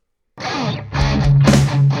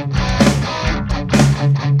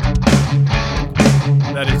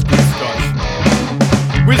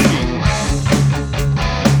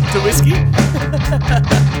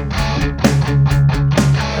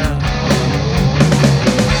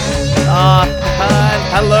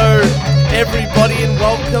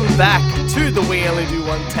Welcome back to the We Only Do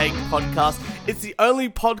One Take podcast. It's the only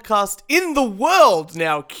podcast in the world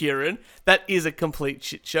now, Kieran, that is a complete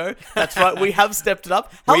shit show. That's right, we have stepped it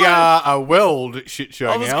up. We are a world shit show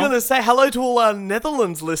now. I was going to say hello to all our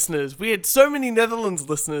Netherlands listeners. We had so many Netherlands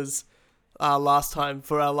listeners last time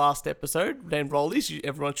for our last episode, named Rollies.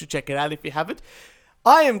 Everyone should check it out if you haven't.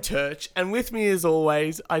 I am Turch, and with me as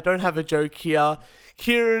always, I don't have a joke here,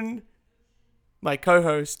 Kieran, my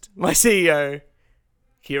co-host, my CEO.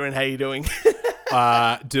 Kieran, how you doing?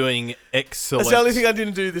 Doing excellent. That's the only thing I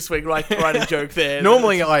didn't do this week, write a joke there.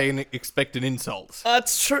 Normally I expect an insult.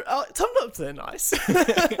 It's true. Sometimes they're nice.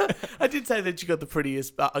 I did say that you got the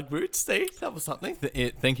prettiest Ugg boots. See, that was something.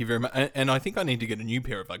 Thank you very much. And I think I need to get a new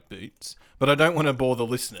pair of Ugg boots, but I don't want to bore the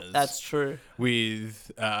listeners. That's true.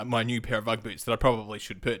 With my new pair of Ugg boots that I probably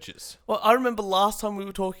should purchase. Well, I remember last time we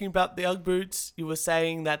were talking about the Ugg boots, you were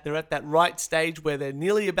saying that they're at that right stage where they're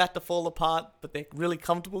nearly about to fall apart, but they're really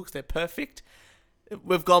comfortable because they're perfect.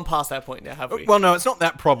 We've gone past that point now, have we? Well, no, it's not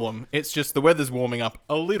that problem. It's just the weather's warming up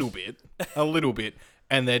a little bit,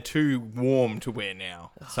 and they're too warm to wear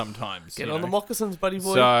now sometimes. Get on the moccasins, buddy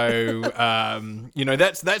boy. So,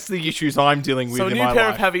 that's the issues I'm dealing with in my life. So a new pair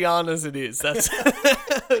of Havaianas it is. That's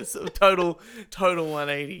so total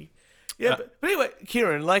 180. Yeah, but anyway,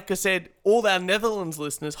 Kieran, like I said, all our Netherlands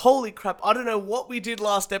listeners, holy crap, I don't know what we did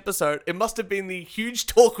last episode. It must have been the huge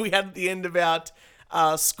talk we had at the end about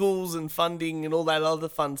schools and funding and all that other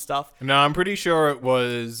fun stuff. No, I'm pretty sure it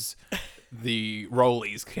was the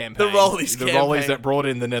Rollies campaign. The Rollies that brought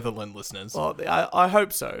in the Netherlands listeners. Well, I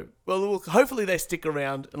hope so. Well, look, hopefully they stick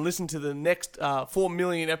around and listen to the next 4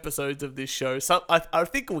 million episodes of this show. So I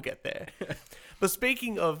think we'll get there. But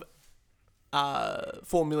speaking of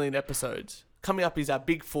 4 million episodes, coming up is our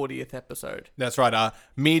big 40th episode. That's right,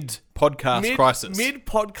 mid-podcast crisis.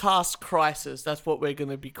 Mid-podcast crisis, that's what we're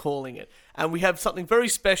going to be calling it. And we have something very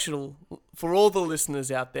special for all the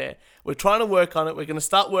listeners out there. We're trying to work on it. We're going to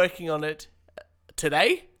start working on it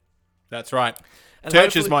today. That's right. And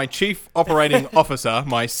Turch is my chief operating officer,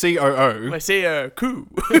 my COO. My CEO, coup.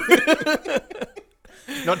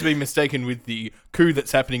 Not to be mistaken with the coup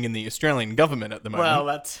that's happening in the Australian government at the moment. Well,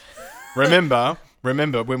 that's... Remember,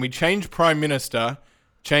 when we change Prime Minister,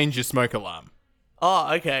 change your smoke alarm.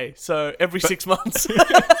 Oh, okay. So every 6 months.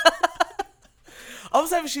 I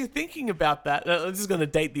was actually thinking about that. This is going to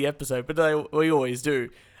date the episode, but we always do.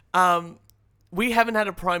 We haven't had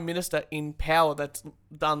a Prime Minister in power that's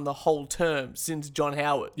done the whole term since John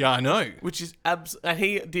Howard. Yeah, I know. Which is and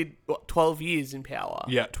he did, 12 years in power.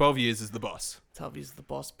 Yeah, 12 years as the boss. 12 years as the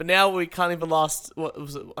boss. But now we can't even last, what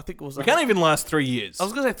was it? I think it was... We can't even last 3 years. I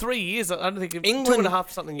was going to say 3 years. I don't think... England, 2.5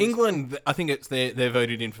 something years. England, I think it's they're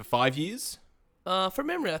voted in for 5 years. From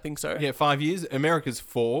memory, I think so. Yeah, 5 years. America's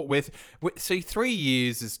 4. See, 3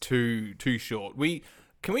 years is too short.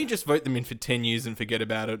 Can we just vote them in for 10 years and forget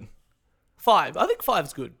about it? 5. I think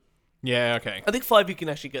 5's good. Yeah, okay. I think 5 you can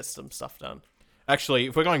actually get some stuff done. Actually,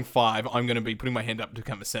 if we're going 5, I'm going to be putting my hand up to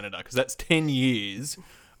become a senator because that's 10 years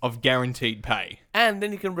of guaranteed pay. And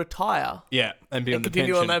then you can retire. Yeah, and be on the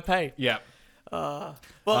pension. Continue on that pay. Yeah.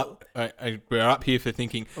 We're up here for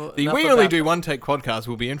thinking. We enough Only Do One Take podcast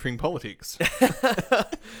will be entering politics.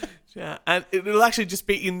 Yeah, and it'll actually just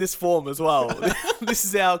be in this form as well. This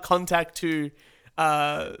is our contact to...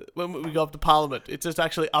 when we go up to Parliament, it's just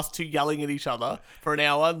actually us two yelling at each other for an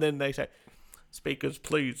hour, and then they say, "Speakers,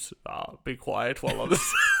 please be quiet while I'm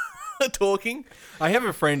talking." I have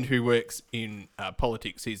a friend who works in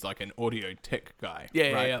politics. He's like an audio tech guy.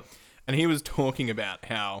 Yeah. And he was talking about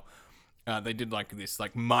how they did like this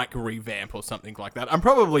like mic revamp or something like that. I'm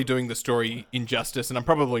probably doing the story injustice, and I'm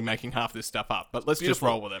probably making half this stuff up, but let's just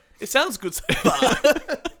roll with it. It sounds good so far.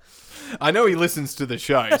 I know he listens to the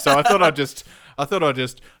show, so I thought I'd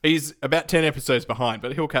just, he's about 10 episodes behind,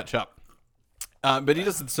 but he'll catch up. But he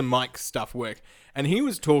does some mic stuff work. And he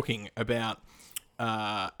was talking about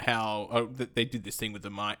how they did this thing with the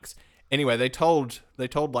mics. Anyway, they told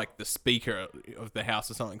like the speaker of the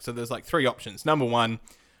house or something. So there's like 3 options. Number 1,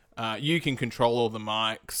 you can control all the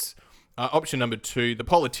mics. Option number 2, the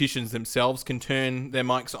politicians themselves can turn their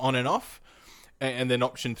mics on and off. And then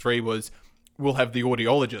option 3 was, we'll have the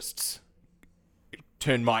audiologists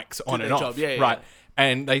turn mics on and off. Right.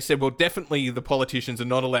 And they said, well, definitely the politicians are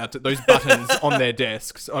not allowed to, those buttons on their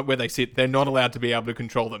desks where they sit, they're not allowed to be able to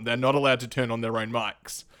control them. They're not allowed to turn on their own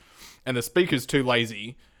mics. And the speaker's too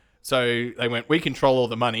lazy. So they went, we control all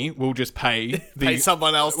the money. We'll just pay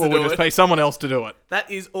someone else to do it. We'll just pay someone else to do it. That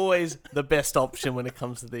is always the best option when it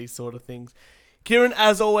comes to these sort of things. Kieran,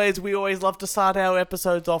 as always, we always love to start our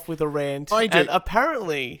episodes off with a rant. I do. And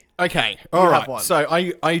apparently... Okay, all right. have one. So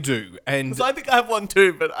I do. And So I think I have one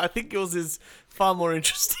too, but I think yours is far more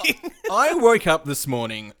interesting. I woke up this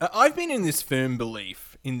morning. I've been in this firm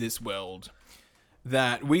belief in this world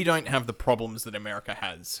that we don't have the problems that America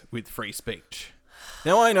has with free speech.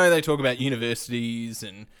 Now, I know they talk about universities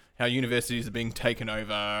and how universities are being taken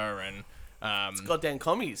over and... Goddamn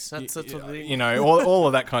commies. That's what they... You know, all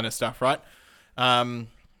of that kind of stuff, right? And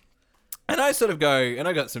I sort of go, and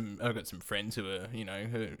I've got some friends who are, you know,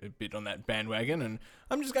 who are a bit on that bandwagon, and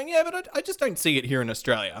I'm just going, yeah, but I just don't see it here in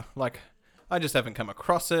Australia. Like, I just haven't come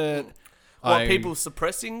across it. What, people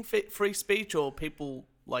suppressing free speech or people,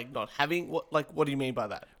 like, not having... What do you mean by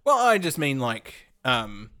that? Well, I just mean, like,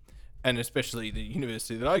 and especially the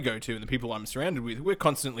university that I go to and the people I'm surrounded with, we're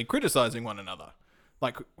constantly criticising one another.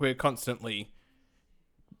 Like, we're constantly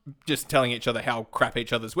just telling each other how crap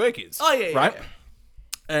each other's work is. Oh, yeah, right?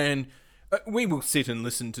 Yeah. And we will sit and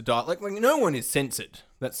listen to dialogue. Like, no one is censored.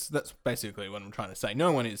 That's basically what I'm trying to say.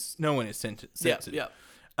 No one is censored. Yeah.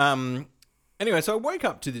 Anyway, so I woke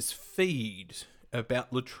up to this feed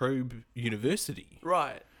about La Trobe University.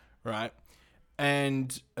 Right. Right.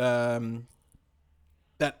 And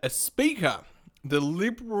that a speaker, the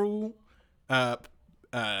Liberal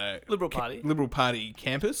Party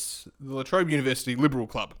campus, the La Trobe University Liberal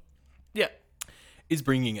Club, Yeah. is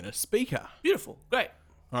bringing in a speaker. Beautiful. Great.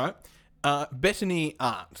 All right. Bethany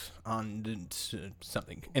Art and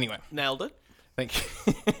something. Anyway, Nailed it. thank you.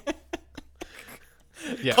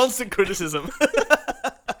 Yeah. Constant criticism.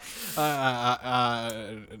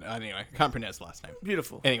 Anyway, can't pronounce the last name.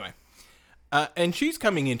 Beautiful. Anyway, and she's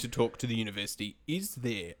coming in to talk to the university. Is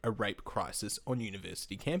there a rape crisis on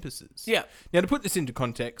university campuses? Yeah. Now, to put this into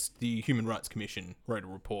context, the Human Rights Commission wrote a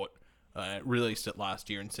report, released it last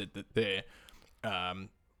year, and said that there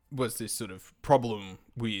was this sort of problem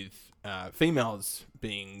with females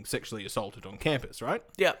being sexually assaulted on campus, right?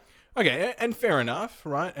 Yeah. Okay, and fair enough,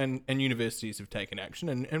 right? And universities have taken action,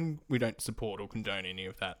 and we don't support or condone any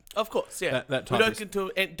of that. Of course, yeah. That we type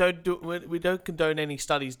don't condone any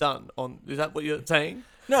studies done on. Is that what you're saying?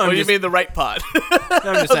 No, or you mean the rape part? No,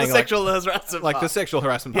 I'm just saying, the sexual harassment, like part. the sexual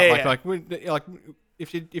harassment part. Yeah, like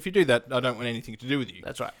if you do that, I don't want anything to do with you.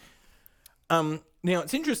 That's right. Now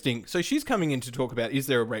it's interesting. So she's coming in to talk about, is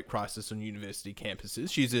there a rape crisis on university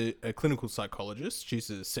campuses? She's a clinical psychologist. She's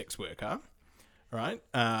a sex worker. Right.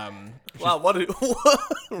 Wow.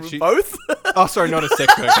 Both? Oh, sorry, not a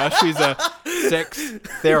sex worker. She's a sex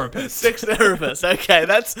therapist. Sex therapist. Okay,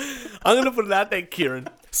 I'm going to put it out there, Kieran.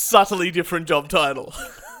 Subtly different job title.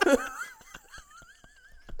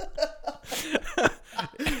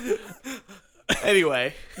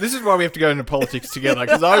 Anyway. This is why we have to go into politics together,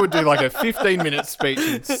 because I would do like a 15-minute speech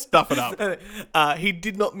and stuff it up. He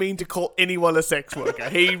did not mean to call anyone a sex worker.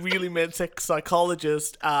 He really meant sex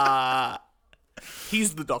psychologist.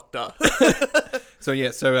 He's the doctor. So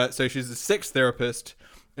she's a sex therapist,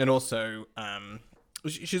 and also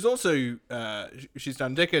she's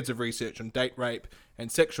done decades of research on date rape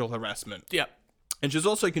and sexual harassment. Yeah. And she's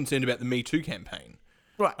also concerned about the Me Too campaign,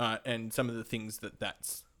 Right. and some of the things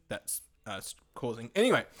that's causing.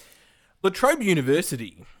 Anyway, La Trobe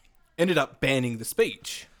University ended up banning the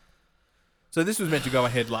speech. So this was meant to go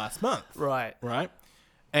ahead last month. Right. Right.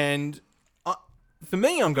 And for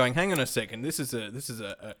me, I'm going, hang on a second. This is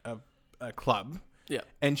a club. Yeah.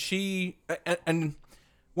 And and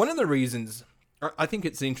one of the reasons I think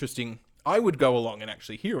it's interesting, I would go along and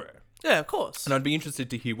actually hear her. Yeah, of course. And I'd be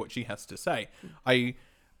interested to hear what she has to say. I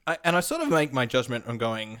sort of make my judgment on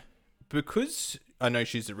going, because I know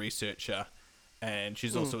she's a researcher and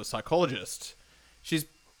she's also a psychologist, she's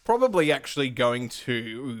probably actually going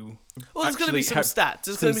to... Well, there's going to be some stats.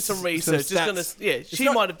 There's going to be some research. She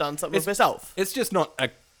might have done something herself. It's just not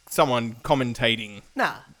someone commentating...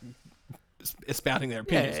 Nah. Spouting their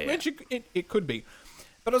opinions, Yeah. which it could be.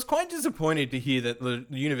 But I was quite disappointed to hear that the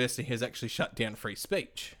university has actually shut down free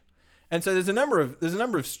speech. And so there's a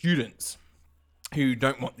number of students who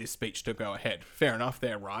don't want this speech to go ahead. Fair enough,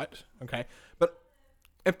 they're right. Okay. But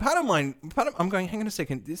I'm going, hang on a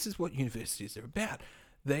second, this is what universities are about.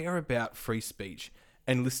 They are about free speech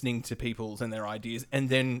and listening to people's and their ideas, and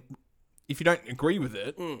then if you don't agree with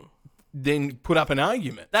it, then put up an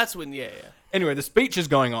argument. That's when, yeah. Anyway, the speech is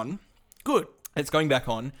going on. Good. It's going back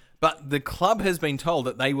on, but the club has been told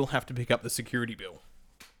that they will have to pick up the security bill.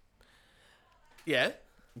 Yeah.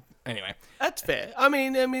 Anyway. That's fair. I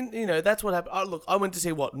mean, you know, that's what happened. Look, I went to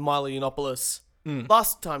see Milo Yiannopoulos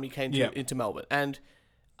last time he came into Melbourne, and,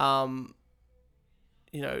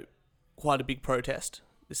 you know, quite a big protest,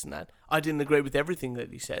 this and that. I didn't agree with everything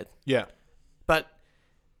that he said. Yeah. But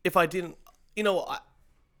if I didn't, you know,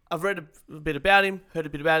 I've read a bit about him, heard a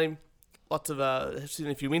bit about him, I've seen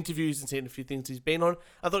a few interviews and seen a few things he's been on.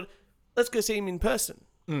 I thought, let's go see him in person.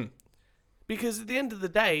 Because at the end of the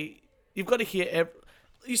day, you've got to hear.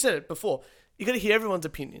 You said it before. You got to hear everyone's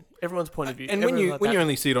opinion, everyone's point of view. And when you like when that. you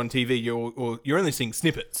only see it on TV, you're only seeing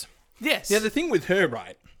snippets. Yes. Now the thing with her,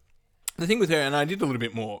 right? The thing with her, and I did a little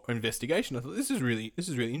bit more investigation. I thought this is really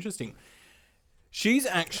interesting. She's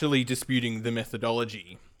actually disputing the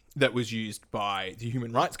methodology that was used by the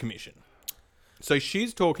Human Rights Commission. So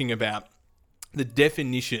she's talking about the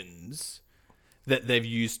definitions that they've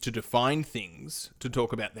used to define things to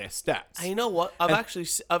talk about their stats. And you know what? I've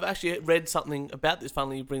actually read something about this.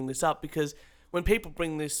 Funnily, you bring this up because when people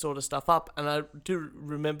bring this sort of stuff up, and I do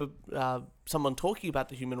remember someone talking about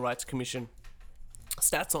the Human Rights Commission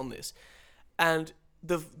stats on this, and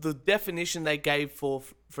the definition they gave for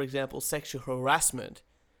example, sexual harassment,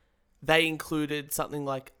 they included something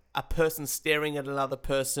like a person staring at another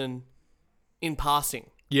person in passing.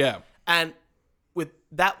 Yeah. And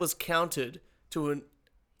that was counted to an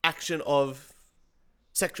action of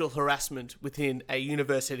sexual harassment within a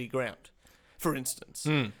university ground, for instance.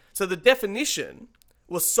 So the definition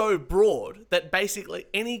was so broad that basically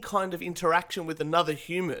any kind of interaction with another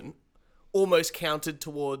human almost counted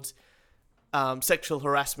towards sexual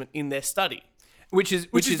harassment in their study. Which is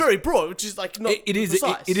very broad, which is like not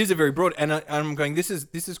precise. It is a very broad, and I'm going. This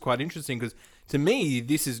is quite interesting because to me,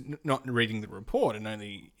 this is not reading the report and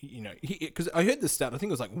only because I heard the stat. I think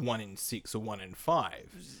it was like 1 in 6 or 1 in 5.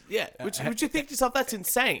 Yeah, which you think to yourself that's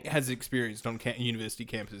insane. Has experienced on university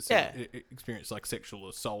campuses. Yeah. Experienced like sexual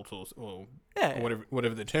assault or Yeah.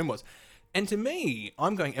 whatever the term was. And to me,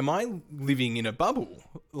 I'm going, am I living in a bubble?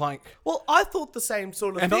 Like, Well, I thought the same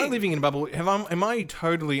sort of am thing. I living in a bubble? Am I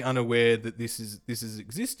totally unaware that this is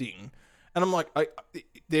existing? And I'm like,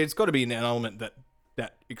 there's got to be an element that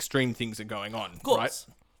extreme things are going on, Of course.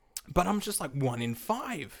 right? But I'm just like 1 in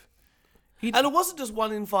 5. And it wasn't just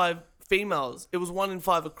 1 in 5 females. It was 1 in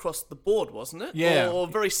 5 across the board, wasn't it? Yeah. Or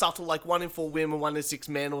very subtle, like 1 in 4 women, 1 in 6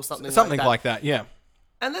 men, or something like that. Yeah.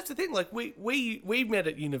 And that's the thing. Like we met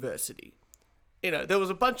at university. There was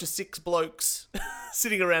a bunch of 6 blokes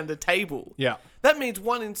sitting around a table. Yeah. That means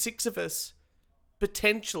 1 in 6 of us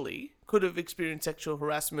potentially could have experienced sexual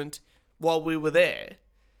harassment while we were there.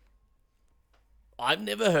 I've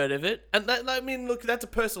never heard of it. And look, that's a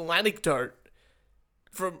personal anecdote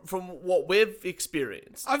from what we've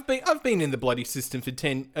experienced. I've been in the bloody system for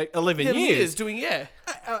 11 10 years. doing, yeah.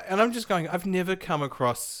 And I'm just going, I've never come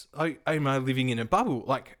across, am I living in a bubble?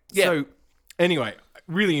 Like, Yeah. So anyway,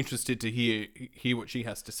 really interested to hear what she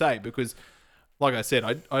has to say because, like I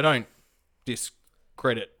said, I don't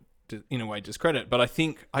discredit, but I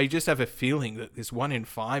think I just have a feeling that this 1 in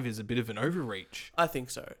 5 is a bit of an overreach. I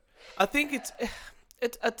think so. I think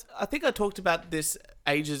I think I talked about this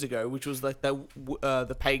ages ago, which was like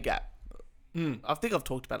the pay gap. I think I've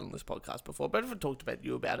talked about it on this podcast before, but I haven't talked about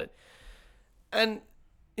you about it. And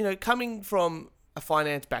coming from a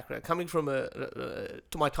finance background, coming from to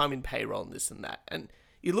my time in payroll and this and that, and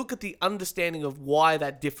you look at the understanding of why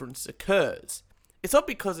that difference occurs. It's not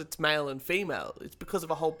because it's male and female. It's because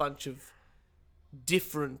of a whole bunch of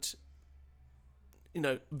different,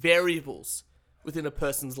 variables within a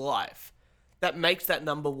person's life that makes that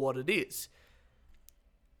number what it is.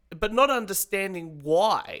 But not understanding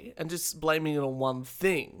why and just blaming it on one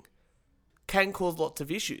thing can cause lots of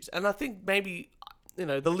issues. And I think maybe, the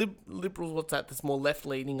Liberals, what's that? That's more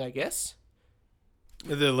left-leaning, I guess.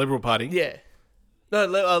 The Liberal Party. Yeah.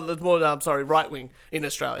 No, it's more, right-wing in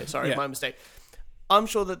Australia. Sorry, Yeah. my mistake. I'm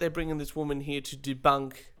sure that they're bringing this woman here to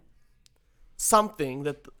debunk something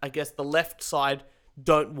that I guess the left side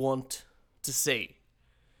don't want to see.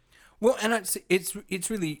 Well, and it's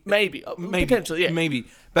really Maybe. Potentially, yeah. maybe.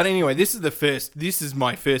 But anyway, this is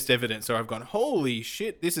my first evidence. So I've gone, holy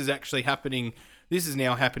shit, this is actually happening. This is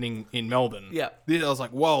now happening in Melbourne. Yeah. I was like,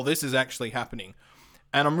 whoa, this is actually happening.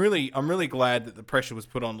 And I'm really glad that the pressure was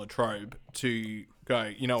put on La Trobe to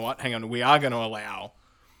go, you know what, hang on, we are going to allow,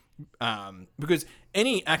 because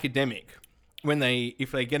any academic,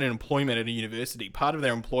 if they get an employment at a university, part of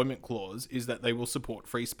their employment clause is that they will support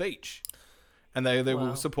free speech. And they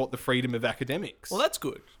will support the freedom of academics. Well, that's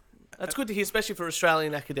good. That's good to hear, especially for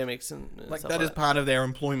Australian academics and like stuff that like is part of their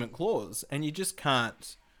employment clause, and you just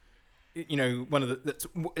can't. It's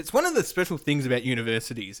one of the special things about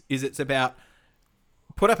universities is it's about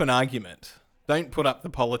put up an argument, don't put up the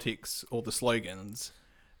politics or the slogans.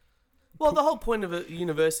 Well, the whole point of a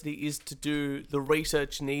university is to do the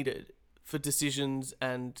research needed for decisions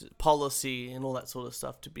and policy and all that sort of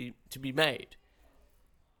stuff to be made.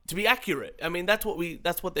 To be accurate. I mean, that's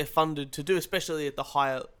what they're funded to do, especially at the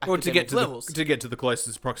higher academic levels. To get to the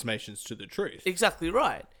closest approximations to the truth. Exactly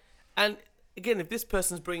right. And again, if this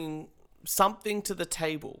person's bringing something to the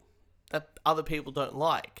table that other people don't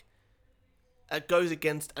like, goes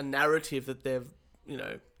against a narrative that they've,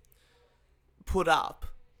 put up,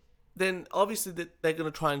 then obviously they're going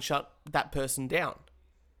to try and shut that person down.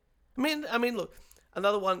 I mean, look,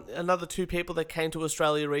 another two people that came to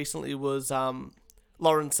Australia recently was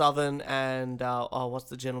Lauren Southern and what's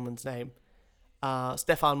the gentleman's name?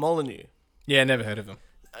 Stefan Molyneux. Yeah, never heard of him.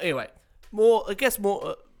 Anyway,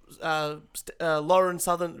 Lauren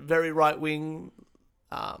Southern, very right wing.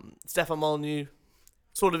 Stefan Molyneux,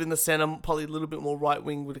 sort of in the centre, probably a little bit more right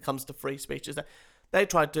wing when it comes to free speeches. They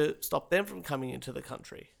tried to stop them from coming into the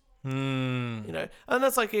country. And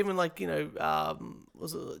that's like even like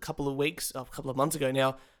was it a couple of months ago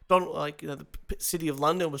now. The city of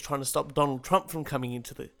London was trying to stop Donald Trump from coming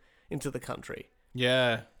into the country.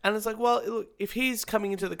 Yeah, and it's like, well, look, if he's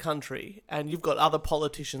coming into the country and you've got other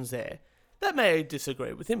politicians there that may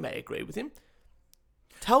disagree with him, may agree with him,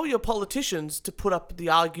 tell your politicians to put up the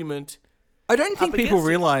argument. I don't think people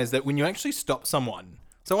realise that when you actually stop someone.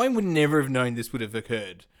 So I would never have known this would have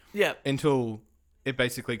occurred. Yeah. Until it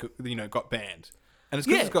basically, got banned. And it's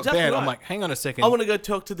because it's got exactly banned, right. I'm like, hang on a second. I want to go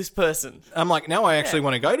talk to this person. I'm like, now I actually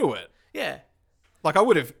want to go to it. Yeah. Like I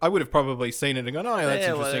would have probably seen it and gone, oh, yeah, that's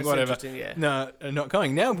interesting, whatever. Yeah. No, I'm not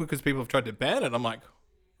going now because people have tried to ban it. I'm like,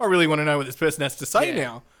 I really want to know what this person has to say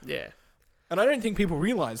now. Yeah. And I don't think people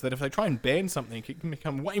realise that if they try and ban something, it can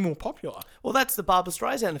become way more popular. Well, that's the Barbra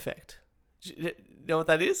Streisand effect. Do you know what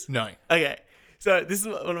that is? No. Okay. So this is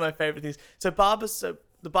one of my favourite things. So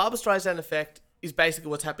the Barbra Streisand effect is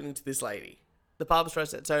basically what's happening to this lady. The Barbra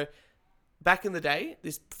Streisand. So back in the day,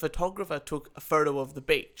 this photographer took a photo of the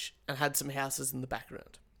beach and had some houses in the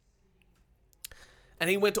background. And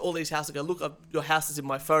he went to all these houses and go, look, your house is in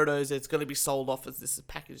my photos. It's going to be sold off as this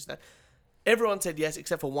package. That everyone said yes,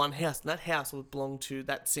 except for one house. And that house would belong to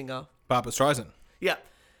that singer. Barbra Streisand. Yeah.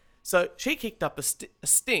 So she kicked up a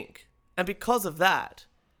stink. And because of that,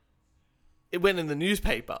 it went in the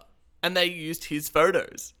newspaper. And they used his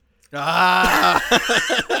photos. Ah!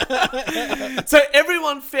 So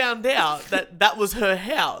everyone found out that was her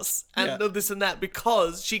house. And this and that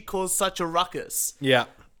because she caused such a ruckus. Yeah.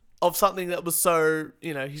 Of something that was so,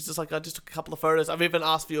 he's just like, I just took a couple of photos. I've even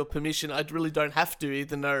asked for your permission. I really don't have to,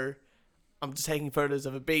 even though I'm just taking photos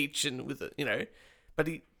of a beach and with it, But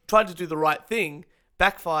he tried to do the right thing,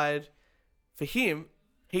 backfired for him.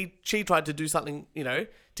 She tried to do something,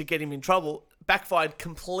 to get him in trouble, backfired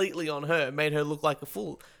completely on her, made her look like a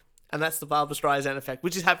fool. And that's the Barbra Streisand effect,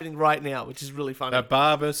 which is happening right now, which is really funny. The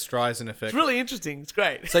Barbra Streisand effect. It's really interesting. It's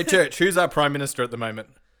great. So, Church, who's our Prime Minister at the moment?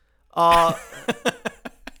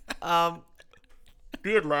 The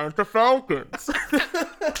Atlanta Falcons.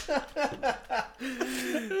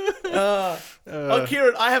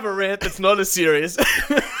 Kieran, I have a rant that's not as serious.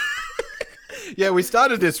 Yeah, we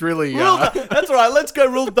started this really... That's all right. Let's go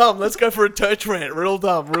real dumb. Let's go for a church rant. Real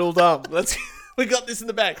dumb. We got this in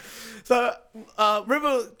the bag. So,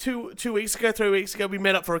 remember 3 weeks ago, we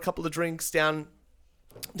met up for a couple of drinks down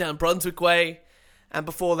Brunswick Way. And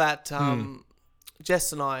before that,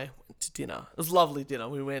 Jess and I went to dinner. It was a lovely dinner.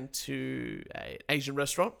 We went to an Asian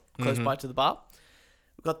restaurant close by to the bar.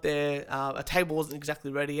 We got there. A table wasn't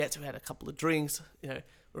exactly ready yet, so we had a couple of drinks.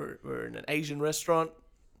 We're in an Asian restaurant.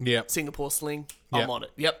 Yeah. Singapore Sling. I'm on it.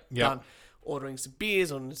 Yep. Done. Ordering some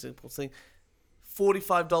beers on the Singapore Sling.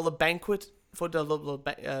 $45 banquet.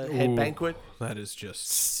 $40 head banquet. That is just...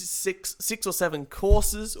 Six or seven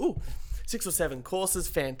courses. Ooh. 6 or 7 courses.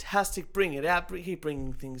 Fantastic. Bring it out. Keep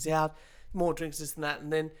bringing things out. More drinks, this and that.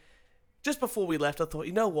 And then just before we left, I thought,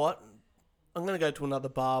 you know what? I'm going to go to another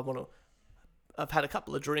bar. I've had a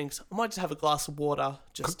couple of drinks. I might just have a glass of water.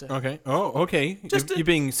 Okay. Oh, okay. You're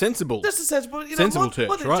being sensible. Just a sensible,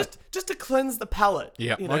 Church, right? Just to cleanse the palate.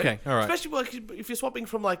 Yeah. Okay. All right. Especially if you're swapping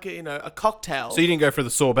from like a cocktail. So you didn't go for the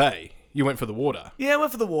sorbet. You went for the water. Yeah, I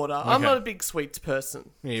went for the water. Okay. I'm not a big sweets person.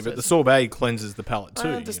 Yeah, but the sorbet cleanses the palate too.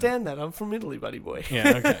 I understand that. I'm from Italy, buddy boy.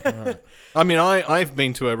 Yeah, okay. All right. I mean, I've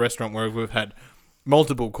been to a restaurant where we've had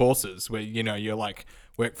multiple courses where, you're like,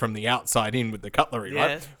 work from the outside in with the cutlery,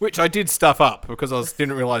 right? Which I did stuff up because I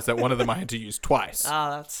didn't realise that one of them I had to use twice.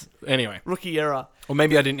 That's... Anyway. Rookie error. Or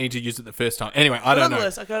maybe I didn't need to use it the first time. Anyway, I don't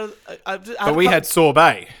know. But we had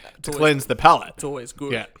sorbet to cleanse the palate. It's always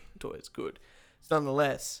good. Yeah. It's always good. So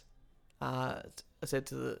nonetheless... I said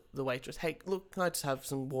to the waitress, hey, look, can I just have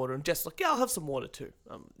some water? And Jess like, yeah, I'll have some water too.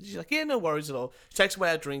 She's like, yeah, no worries at all. She takes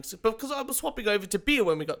away our drinks. But because I was swapping over to beer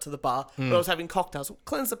when we got to the bar, but I was having cocktails.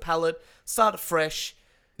 Cleanse the palate, start afresh.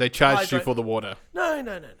 They charged you for the water. No.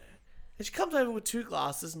 And she comes over with 2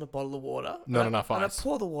 glasses and a bottle of water. Not enough ice. And I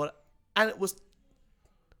pour the water, and it was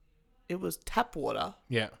tap water.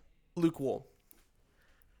 Yeah. Lukewarm.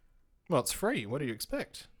 Well, it's free. What do you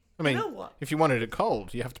expect? I mean, You know what? if you wanted it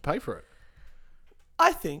cold, you have to pay for it.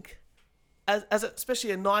 I think,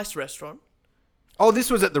 especially a nice restaurant. Oh,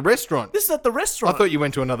 this was at the restaurant. This is at the I restaurant. thought you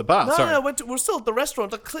went to another bar. No, Sorry. no, we're still at the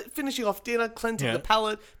restaurant, like finishing off dinner, cleansing Yeah. the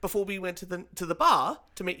palate before we went to the bar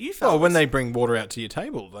to meet you fellas. Oh, when they bring water out to your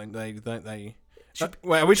table, they.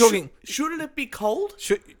 Wait, are we talking? Shouldn't it be cold?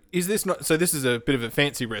 Is this not? So this is a bit of a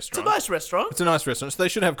fancy It's a restaurant. nice restaurant. It's a nice restaurant, so they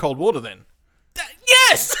should have cold water then.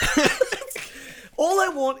 Yes. All I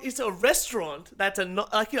want is a restaurant that's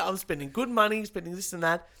I'm spending good money, spending this and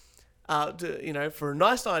that, for a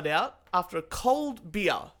nice night out after a cold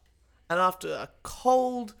beer and after a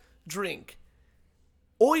cold drink.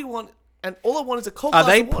 All I want is a cold. Are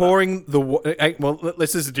glass they of water. pouring the water? Well,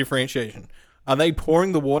 this is a differentiation. Are they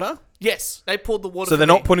pouring the water? Yes, they poured the water. So for they're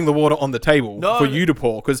me. not putting the water on the table No, for no. you to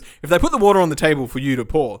pour. Because if they put the water on the table for you to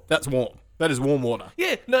pour, that's warm. That is warm water.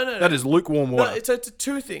 Yeah, no. That is lukewarm No, water. it's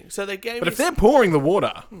two things. So they gave But me if they're pouring the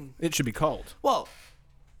water, it should be cold. well,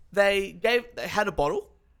 they had a bottle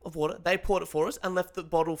of water. They poured it for us and left the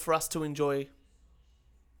bottle for us to enjoy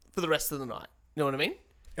for the rest of the night. You know what I mean?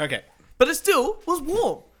 Okay. But it still was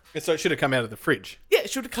warm. So it should have come out of the fridge. Yeah, it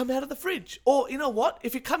should have come out of the fridge. Or, you know what?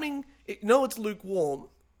 If you're coming, it's lukewarm,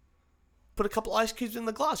 put a couple ice cubes in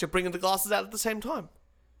the glass. You're bringing the glasses out at the same time.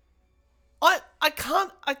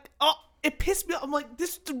 It pissed me off. I'm like,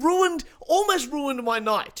 this almost ruined my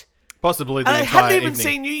night. Possibly the And I entire hadn't even evening.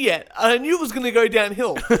 seen you yet. I knew it was going to go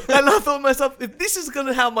downhill. And I thought to myself, if this is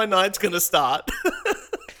how my night's going to start.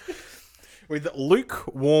 With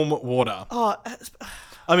lukewarm water. Oh,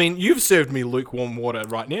 I mean, you've served me lukewarm water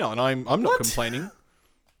right now, and I'm not What? complaining.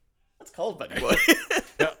 that's cold, buddy boy.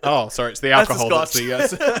 Oh, sorry, it's the That's the alcohol.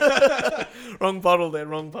 scotch. Wrong bottle there,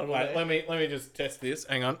 wrong bottle Wait, there. let me just test this.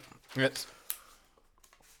 Hang on.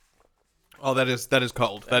 Oh, that is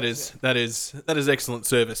cold. That is excellent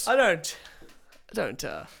service. I don't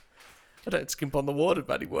skimp on the water,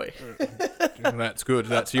 buddy boy. That's good.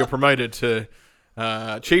 That's you're promoted to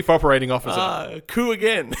chief operating officer. Coup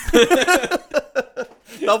again.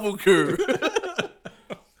 Double coup.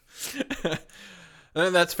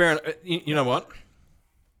 And that's fair enough. You know what?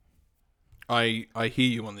 I hear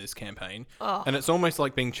you on this campaign, and it's almost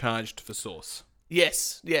like being charged for sauce.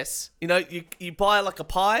 Yes. You buy like a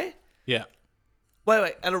pie. Yeah.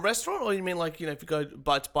 Wait, at a restaurant, or you mean like if you go to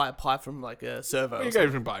buy a pie from like a servo? Or You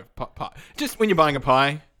something? go from pie. Just when you're buying a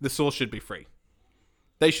pie, the sauce should be free.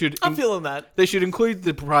 They should. I'm feeling that. They should include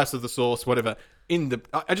the price of the sauce, whatever.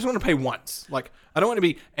 I just want to pay once. Like I don't want to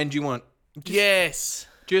be. And you want? Yes.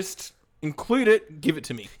 Just include it. Give it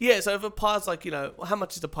to me. Yeah. So if a pie's like how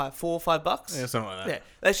much is the pie? $4 or $5? Yeah, something like that. Yeah.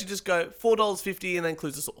 They should just go $4.50 and that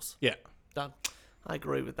includes the sauce. Yeah. Done. I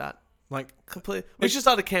agree with that. Like Completely. We should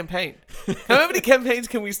start a campaign. How many campaigns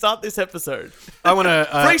can we start this episode? I want to.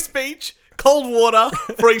 Free speech, cold water,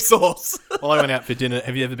 free sauce. While I went out for dinner,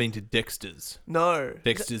 have you ever been to Dexter's? No.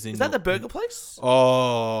 Dexter's Is that the burger place?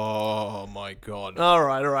 Oh my god. All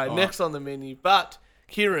right. Next on the menu. But,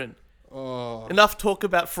 Kieran, enough talk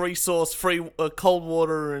about free sauce, free cold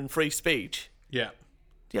water, and free speech. Yeah,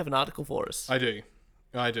 Do you have an article for us? I do.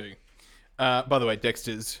 By the way,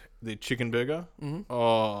 Dexter's the chicken burger. Mm-hmm.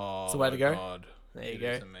 Oh, It's the way to go. God. There you It go.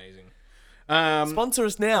 is amazing. Sponsor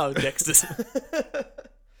us now, Dexter's.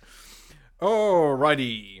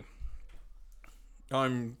 Alrighty.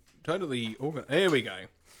 I'm totally organ. There we go.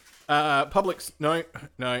 Publix. No.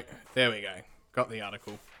 There we go. Got the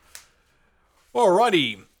article.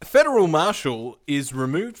 Alrighty. Federal marshal is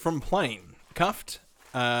removed from plane, cuffed,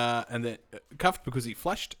 cuffed because he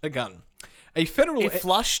flashed a gun. A federal. He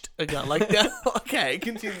flushed a gun. Okay,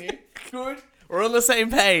 continue. Good. We're on the same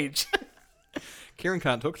page. Kieran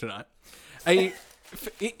can't talk tonight. You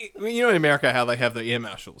know in America how they have the air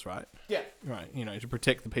marshals, right? Yeah. Right. To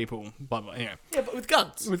protect the people. Blah blah. Yeah, but with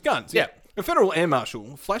guns. With guns, yeah. A federal air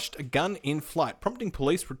marshal flashed a gun in flight, prompting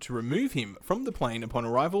police to remove him from the plane upon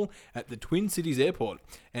arrival at the Twin Cities airport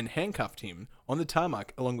and handcuffed him on the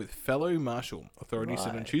tarmac along with fellow marshal, authorities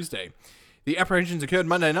said on Tuesday. The apprehensions occurred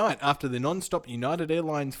Monday night after the non-stop United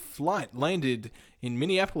Airlines flight landed in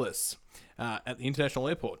Minneapolis at the international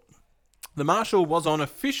airport. The marshal was on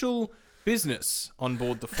official business on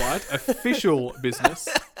board the flight, official business,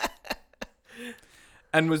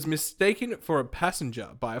 and was mistaken for a passenger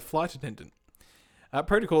by a flight attendant.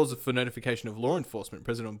 Protocols for notification of law enforcement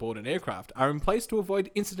present on board an aircraft are in place to avoid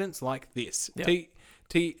incidents like this. Yep.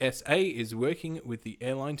 TSA is working with the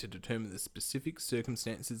airline to determine the specific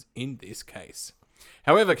circumstances in this case.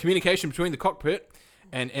 However, communication between the cockpit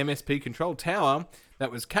and MSP control tower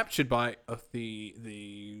that was captured by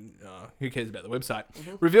who cares about the website,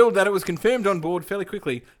 revealed that it was confirmed on board fairly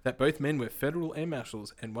quickly that both men were federal air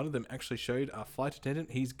marshals and one of them actually showed our flight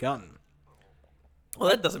attendant his gun. Well,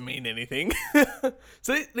 that doesn't mean anything.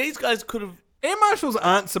 So these guys could have. Air marshals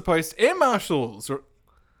aren't supposed. Air marshals. All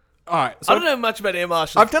right. So I don't know much about air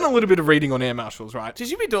marshals. I've done a little bit of reading on air marshals, right? Jeez,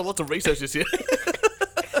 you've been doing lots of research this year.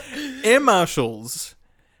 Air marshals,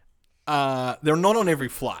 they're not on every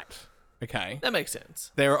flight. Okay, That makes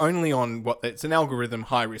sense. they're only on it's an algorithm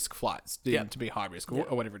high risk flights deemed Yep. to be high risk or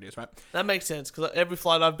whatever it is, right? That makes sense because every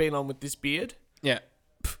flight I've been on with this beard, Yeah,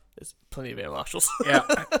 there's plenty of air marshals. yeah,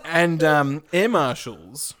 and air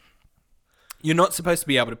marshals, you're not supposed to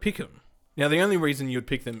be able to pick them. Now, the only reason you'd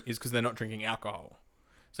pick them is because they're not drinking alcohol.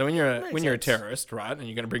 So when you're a Makes sense. terrorist, right, and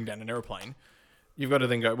you're going to bring down an airplane, you've got to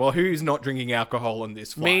then go, well, who's not drinking alcohol on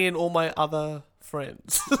this flight? Me and all my other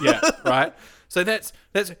friends. Yeah, right. So that's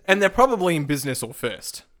and they're probably in business or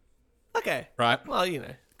first, Okay. right? Well, you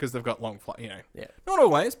know. Because they've got long flight, Yeah. Not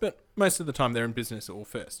always, but most of the time they're in business or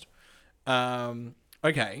first.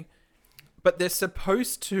 Okay, but they're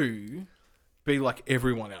supposed to be like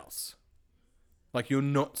everyone else. Like you're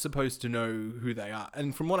not supposed to know who they are.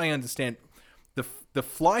 And from what I understand, the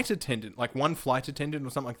flight attendant, like one flight attendant or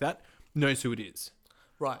something like that, knows who it is.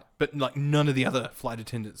 Right. But like none of the other flight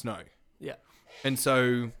attendants know. Yeah. And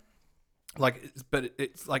so, but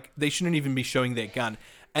it's like they shouldn't even be showing their gun.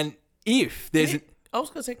 And if there's, I was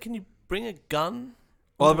gonna say, can you bring a gun?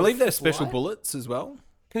 well, I onto a believe there's special flight? bullets as well.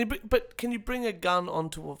 Can you bring a gun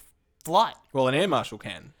onto a flight? Well, an air marshal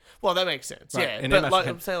can. Well, that makes sense. Right, Yeah. an But air marshal like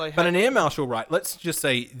can. I'm saying, like, But an air marshal, right? Let's just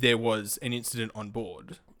say there was an incident on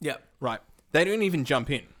board, yeah. right? They don't even jump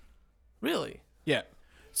in. Really? Yeah.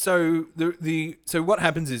 So so what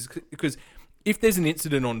happens is because if there's an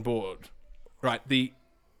incident on board, right, the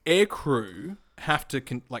air crew have to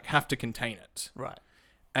contain it, Right.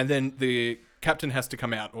 and then the captain has to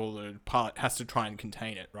come out or the pilot has to try and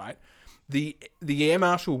contain it, right? The air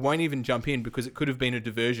marshal won't even jump in because it could have been a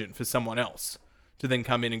diversion for someone else to then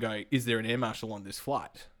come in and go, is there an air marshal on this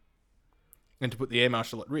flight? And to put the air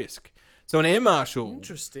marshal at risk. So an air marshal,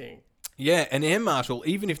 Interesting. yeah, an air marshal,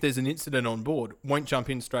 even if there's an incident on board, won't jump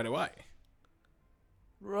in straight away.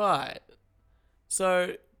 Right.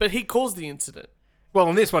 So, but he caused the incident. Well,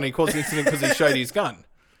 on this one, he caused the incident because he showed his gun.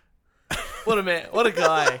 What a man! What a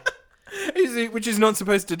guy! Which is not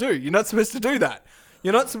supposed to do. You're not supposed to do that.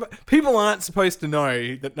 You're not. People aren't supposed to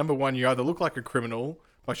know that, number one, you either look like a criminal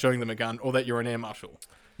by showing them a gun, or that you're an air marshal.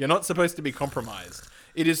 You're not supposed to be compromised.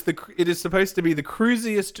 It is supposed to be the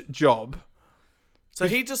cruisiest job. So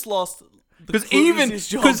he just lost. Because even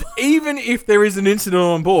if there is an incident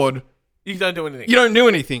on board, you don't do anything. you don't do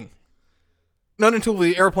anything. Not until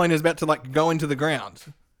the airplane is about to go into the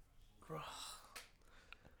ground.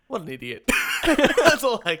 What an idiot! That's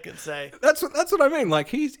all I can say. That's what I mean. Like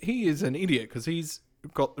he is an idiot because he's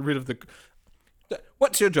got rid of the.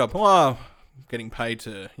 What's your job? Oh, getting paid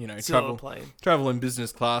to Sit on a plane. travel in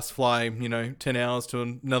business class, fly 10 hours to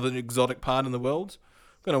another exotic part in the world.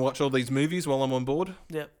 Going to watch all these movies while I'm on board.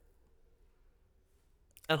 Yep.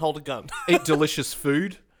 And hold a gun. Eat delicious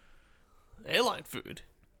food. Airline food.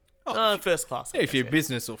 Oh, First class. I if guess, you're yeah.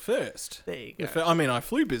 business or first. There you go. I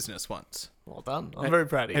flew business once. Well done. I'm very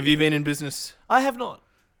proud of you. Have you been in business? I have not.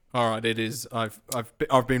 All right, it is. I've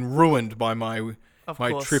been ruined by my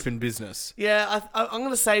course. trip in business. Yeah, I'm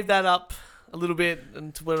gonna save that up a little bit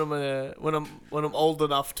until when I'm old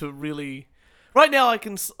enough to really. Right now, I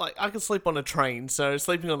can sleep on a train, so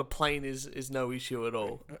sleeping on a plane is no issue at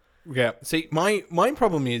all. Yeah. See, my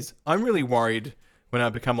problem is I'm really worried when I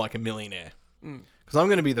become like a millionaire because I'm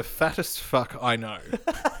going to be the fattest fuck I know.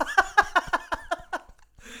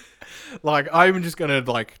 Like I'm just going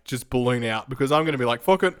to just balloon out because I'm going to be like,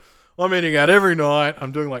 fuck it, I'm eating out every night.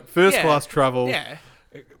 I'm doing first class travel. Yeah,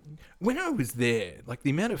 When I was there, the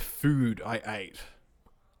amount of food I ate,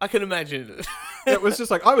 I can imagine it. it was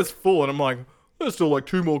just I was full, and I'm like, there's still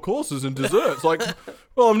 2 more courses and desserts.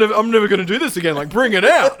 Well, I'm never going to do this again. Bring it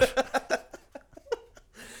out.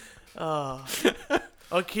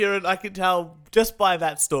 Oh, Kieran, I can tell just by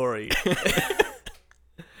that story.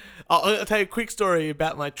 I'll tell you a quick story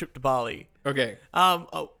about my trip to Bali. Okay.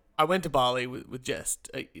 I went to Bali with Jess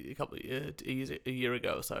a year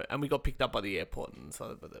ago or so, and we got picked up by the airport and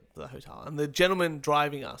so by the hotel. And the gentleman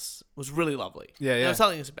driving us was really lovely. Yeah, yeah. He was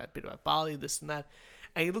telling us a bit about Bali, this and that.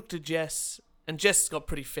 And he looked at Jess, and Jess got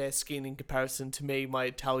pretty fair skin in comparison to me, my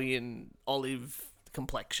Italian olive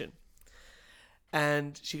complexion.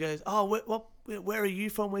 And she goes, "Oh, where are you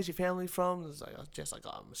from? Where's your family from?" I was like, Jess, I'm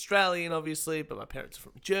Australian, obviously, but my parents are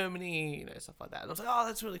from Germany, stuff like that. And I was like, "Oh,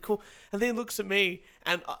 that's really cool." And then he looks at me,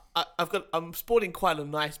 and I'm sporting quite a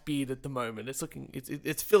nice beard at the moment.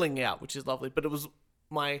 It's filling out, which is lovely. But it was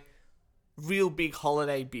my real big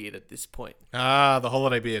holiday beard at this point. Ah, the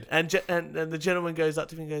holiday beard. And the gentleman goes up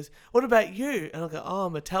to me and goes, "What about you?" And I go, "Oh,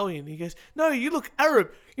 I'm Italian." He goes, "No, you look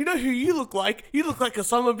Arab. You know who you look like? You look like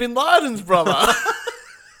Osama bin Laden's brother."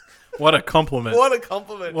 What a compliment. What a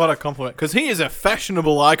compliment. What a compliment. Because he is a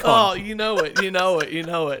fashionable icon. Oh, you know it. You know it. You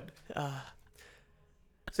know it.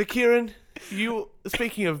 So, Kieran, you,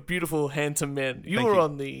 speaking of beautiful, handsome men, you Thank were you.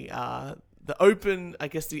 on the open, I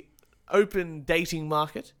guess, the open dating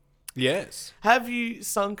market. Yes. Have you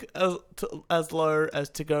sunk as low as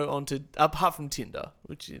to go onto, apart from Tinder,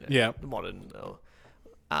 which, you know, Yeah. the modern,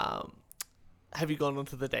 have you gone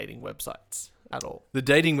onto the dating websites at all? The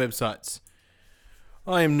dating websites.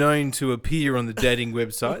 I am known to appear on the dating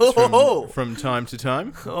websites Oh. from time to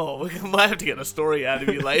time. Oh, we might have to get a story out of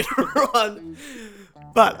you later on.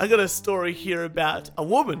 But I got a story here about a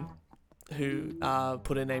woman who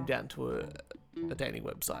put her name down to a dating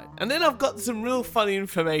website. And then I've got some real funny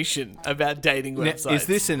information about dating Now, websites. is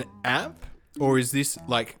this an app? Or is this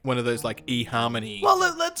like one of those like eHarmony? Well,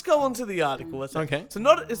 let's go on to the article. Okay. So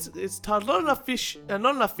it's titled "Not Enough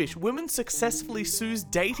Fish. Women successfully sues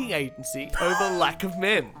dating agency over lack of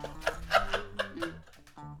men."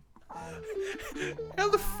 How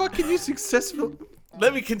the fuck can you successful?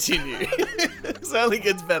 Let me continue. It only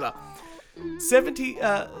gets better.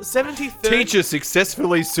 73rd Teacher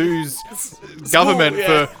successfully sues government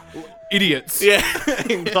yeah. for idiots Yeah.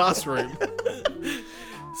 in classroom.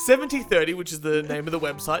 7030, which is the name of the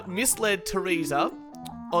website, misled Teresa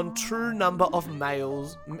on true number of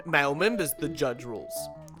male members, the judge rules.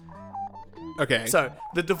 Okay. So,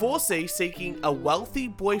 the divorcee seeking a wealthy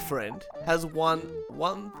boyfriend has won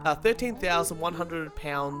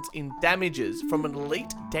 £13,100 in damages from an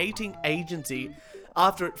elite dating agency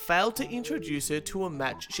after it failed to introduce her to a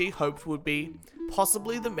match she hoped would be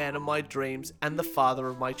possibly the man of my dreams and the father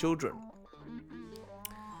of my children.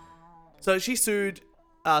 So she sued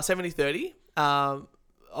 7030 on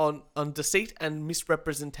deceit and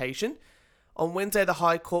misrepresentation. On Wednesday, the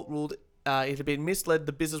High Court ruled it had been misled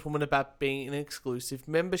the businesswoman about being an exclusive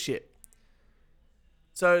membership.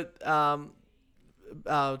 So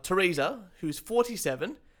Teresa, who's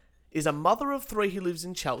 47, is a mother of three who lives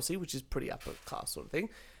in Chelsea, which is pretty upper class sort of thing,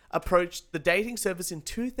 approached the dating service in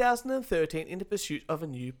 2013 in the pursuit of a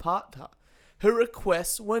new partner. Her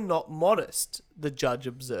requests were not modest, the judge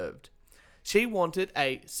observed. She wanted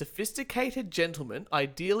a sophisticated gentleman,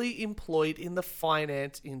 ideally employed in the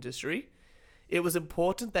finance industry. It was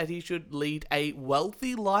important that he should lead a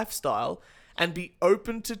wealthy lifestyle and be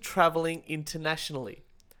open to traveling internationally.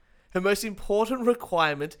 Her most important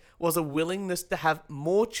requirement was a willingness to have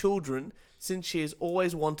more children, since she has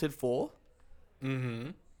always wanted 4.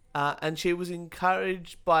 Mm-hmm. And she was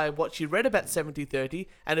encouraged by what she read about 7030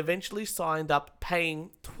 and eventually signed up paying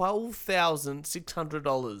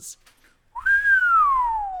 $12,600.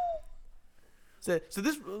 So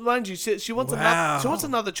this, mind you, she wants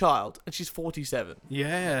another child, and she's 47.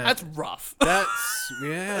 Yeah. That's rough. That's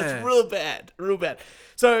yeah. That's real bad, real bad.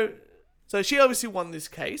 So she obviously won this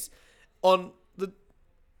case on the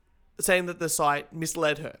saying that the site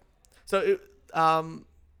misled her. So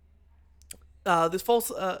this was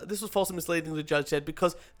false and misleading, the judge said,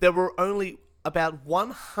 because there were only about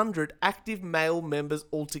 100 active male members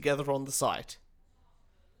altogether on the site.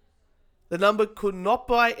 The number could not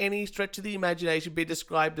by any stretch of the imagination be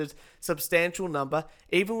described as substantial number,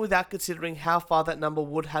 even without considering how far that number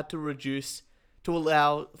would have to reduce to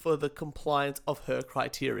allow for the compliance of her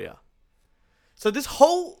criteria. So this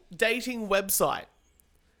whole dating website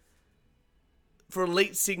for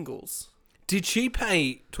elite singles. Did she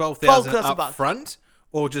pay $12,000 $12,000 up front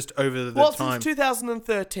or just over the Well, time? since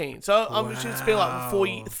 2013. So I'm sure it's been like 4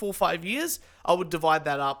 or 5 years. I would divide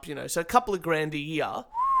that up, so a couple of grand a year.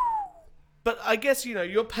 But I guess,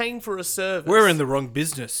 you're paying for a service. We're in the wrong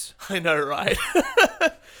business. I know, right?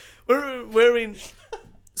 we're in...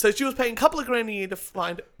 So she was paying a couple of grand a year to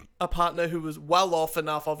find a partner who was well off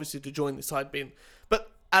enough, obviously, to join the side bin. But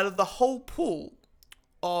out of the whole pool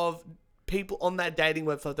of people on that dating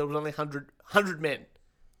website, there was only 100 men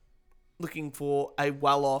looking for a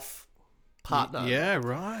well-off partner. Yeah,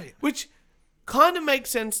 right. Which kind of makes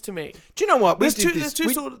sense to me. Do you know what? We There's two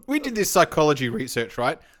sort of- did this psychology research,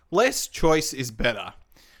 right? Less choice is better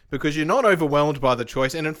because you're not overwhelmed by the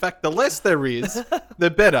choice. And in fact, the less there is, the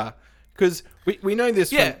better. Because we know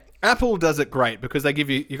this Yeah. from Apple does it great because they give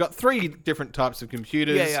you've got 3 different types of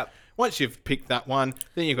computers. Yeah. Once you've picked that one,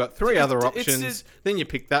 then you've got 3 other options. Then you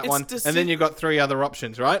pick that one, and then you've got 3 other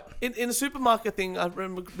options, right? In a supermarket thing, I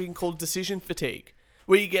remember being called decision fatigue,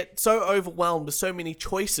 where you get so overwhelmed with so many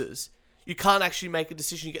choices, you can't actually make a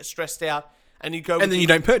decision, you get stressed out, and you go, And then you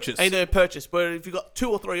don't purchase. and you don't purchase. But if you've got 2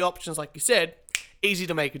 or 3 options, like you said, easy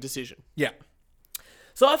to make a decision. Yeah.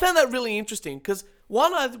 So I found that really interesting because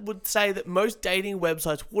one, I would say that most dating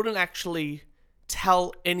websites wouldn't actually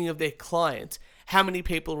tell any of their clients how many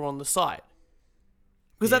people are on the site.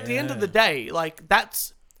 Because at the end of the day, like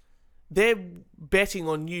they're betting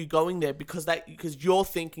on you going there because you're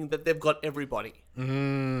thinking that they've got everybody.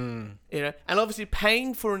 Mm. You know, and obviously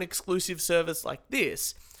paying for an exclusive service like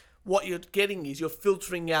this, what you're getting is you're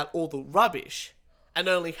filtering out all the rubbish and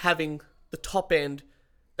only having the top end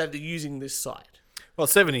that are using this site. Well,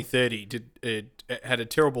 70/30 had a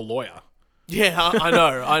terrible lawyer. Yeah, I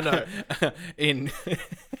know. In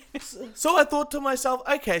So I thought to myself,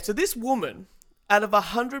 okay, so this woman, out of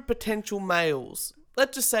 100 potential males,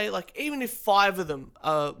 let's just say, like, even if 5 of them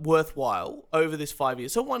are worthwhile over this 5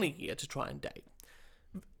 years, so 1 a year to try and date,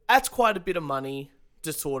 that's quite a bit of money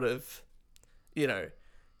to sort of, you know,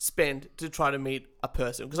 spend to try to meet a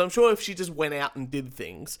person. Because I'm sure if she just went out and did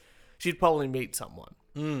things, she'd probably meet someone.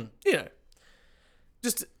 You know,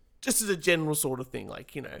 just as a general sort of thing,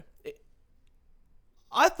 like, you know.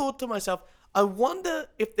 I thought to myself, I wonder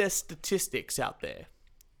if there's statistics out there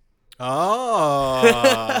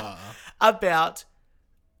about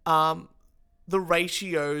the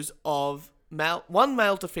ratios of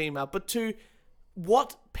male to female, but 2,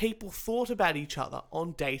 what people thought about each other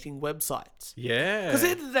on dating websites. Yeah. Because at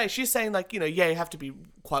the end of the day, she's saying, like, you know, yeah, you have to be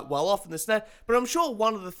quite well off and this and that. But I'm sure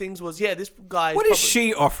one of the things was, yeah, this guy... What is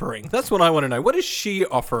she offering? That's what I want to know. What is she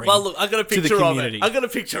offering? Well, look, I got a to the picture of it. community? I got a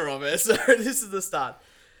picture of it. So this is the start.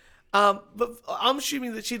 But I'm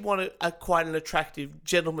assuming that she'd want quite an attractive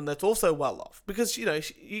gentleman that's also well off. Because, you know,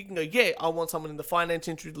 you can go, yeah, I want someone in the finance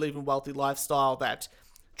industry to live a wealthy lifestyle that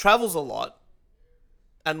travels a lot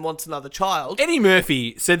and wants another child. Eddie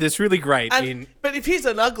Murphy said this really great But if he's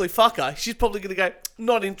an ugly fucker, she's probably going to go,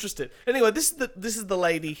 not interested. Anyway, this is the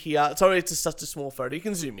lady here. Sorry, it's such a small photo. You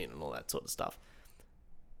can zoom in and all that sort of stuff.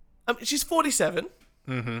 She's 47.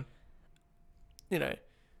 Mm-hmm. You know,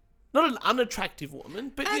 not an unattractive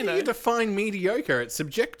woman, but, How you do know. you define mediocre? It's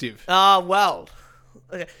subjective. Well.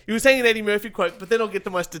 Okay. You were saying an Eddie Murphy quote, but then I'll get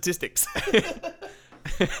to my statistics.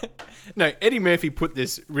 No, Eddie Murphy put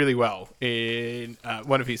this really well in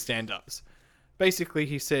one of his stand-ups. Basically,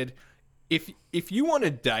 he said, if you want to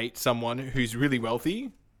date someone who's really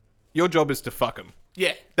wealthy, your job is to fuck them.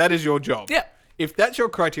 Yeah. That is your job. Yeah. If that's your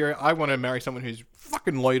criteria, I want to marry someone who's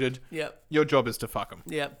fucking loaded. Yeah. Your job is to fuck them.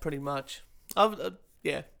 Yeah, pretty much.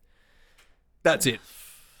 Yeah. That's it.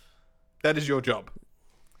 That is your job.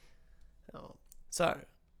 Oh. So,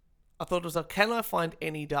 I thought it was like, can I find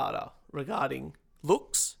any data regarding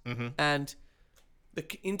looks and the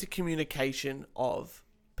intercommunication of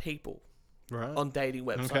people on dating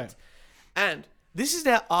websites? Okay. And this is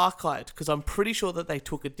now archived because I'm pretty sure that they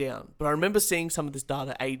took it down. But I remember seeing some of this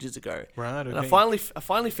data ages ago. Right, And I okay.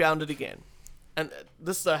 finally found it again. And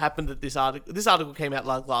this so happened that this article came out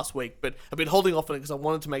like last week, but I've been holding off on it because I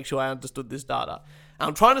wanted to make sure I understood this data. And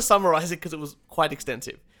I'm trying to summarize it because it was quite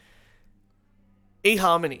extensive.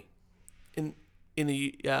 eHarmony in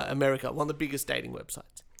the America, one of the biggest dating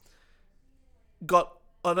websites,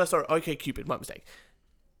 OkCupid, my mistake,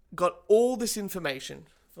 got all this information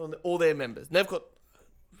from all their members. And they've got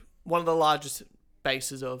one of the largest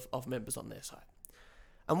bases of members on their site.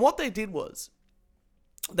 And what they did was,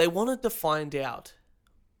 they wanted to find out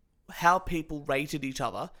how people rated each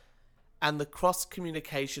other and the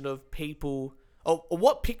cross-communication of people, or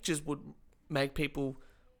what pictures would make people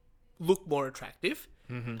look more attractive,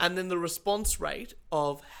 and then the response rate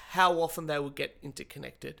of how often they would get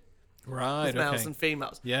interconnected Right, with males and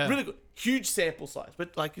females. Yeah. Really good. Huge sample size,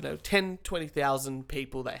 but 10, 20,000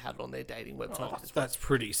 people they had on their dating website. at this point. That's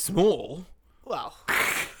pretty small. Well,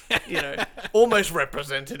 almost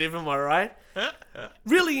representative, am I right?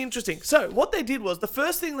 Really interesting. So, what they did was, the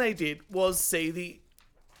first thing they did was see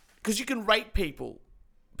because you can rate people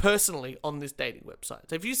personally on this dating website.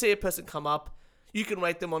 So, if you see a person come up, you can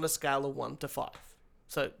rate them on a scale of 1 to 5.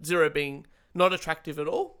 So, 0 being not attractive at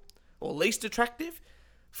all, or least attractive,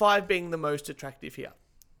 5 being the most attractive here.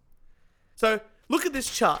 So, look at this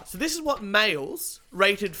chart. So, this is what males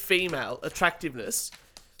rated female attractiveness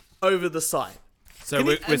over the site. So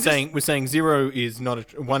we're saying 0 is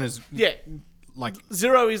not 1 is Yeah. like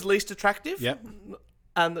 0 is least attractive. Yep.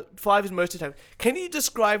 And 5 is most attractive. Can you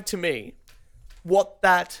describe to me what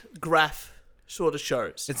that graph sort of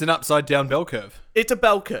shows? it's an upside down bell curve. It's a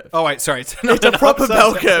bell curve. Oh wait, sorry, it's It's a proper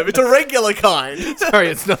bell curve. It's a regular kind. Sorry,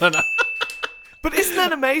 it's not enough. But isn't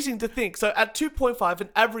that amazing to think? So at 2.5, an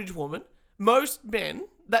average woman, most men,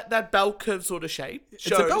 that bell curve sort of shape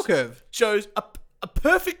shows, It's a bell curve. shows a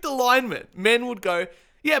perfect alignment. Men would go,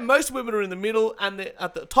 Yeah, most women are in the middle, and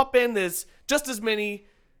at the top end, there's just as many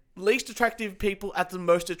least attractive people as the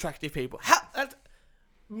most attractive people. That's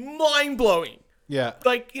mind-blowing. Yeah.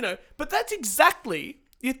 Like, but that's exactly,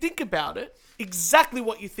 you think about it, exactly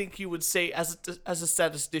what you think you would see as a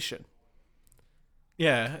statistician.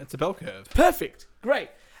 Yeah, it's a bell curve. Perfect. Great.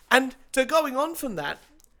 And so going on from that,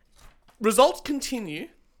 results continue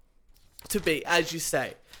to be, as you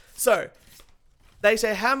say. So, they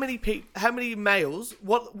say how many males,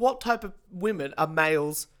 what type of women are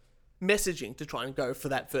males messaging to try and go for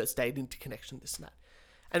that first date interconnection, this and that.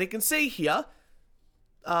 And you can see here,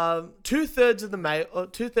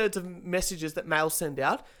 2/3 of messages that males send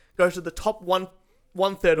out go to the top one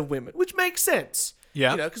third of women, which makes sense.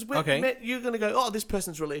 Yeah. Because you're going to go, oh, this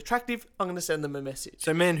person's really attractive. I'm going to send them a message.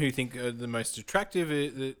 So men who think are the most attractive,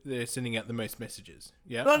 they're sending out the most messages.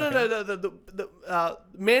 Yeah. No. The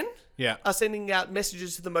men Yeah. are sending out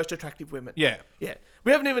messages to the most attractive women. Yeah. Yeah.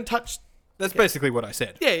 We haven't even touched. That's basically what I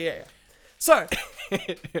said. Yeah. So,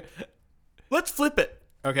 let's flip it.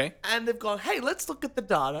 Okay. And they've gone, hey, let's look at the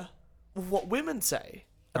data of what women say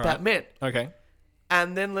about right. men. Okay.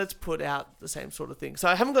 And then let's put out the same sort of thing. So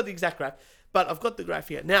I haven't got the exact graph, but I've got the graph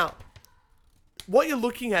here. Now, what you're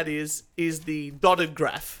looking at is the dotted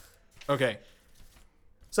graph. Okay.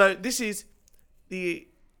 So this is the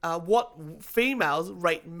what females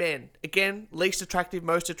rate men. Again, least attractive,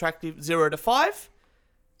 most attractive, 0 to 5.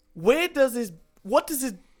 What does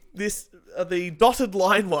the dotted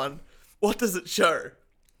line one, what does it show?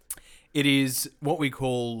 It is what we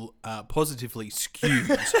call positively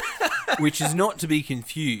skewed, which is not to be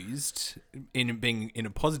confused in being in a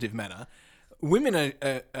positive manner. Women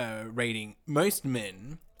are rating most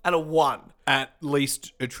men At a 1. at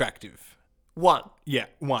least attractive. 1. Yeah,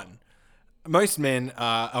 1. Most men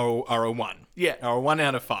are a 1. Yeah. Are a 1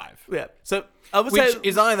 out of 5. Yeah. So I would Which say,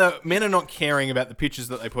 is either men are not caring about the pictures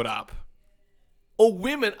that they put up. or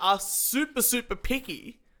women are super, super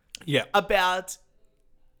picky Yeah. about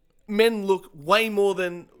men look way more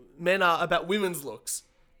than men are about women's looks,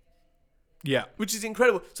 Yeah. which is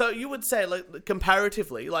incredible. So you would say, like,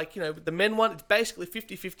 comparatively, like, the men one, it's basically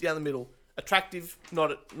 50-50 down the middle. Attractive,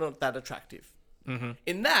 not that attractive. Mm-hmm.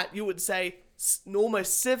 In that, you would say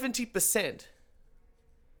almost 70%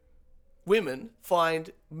 women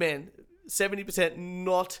find men, 70%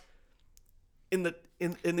 not in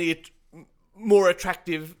the more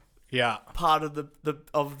attractive Yeah. part of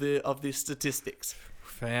the statistics.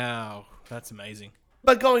 Wow. That's amazing.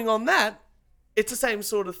 But going on that, it's the same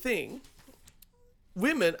sort of thing.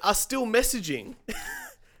 Women are still messaging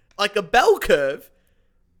like a bell curve,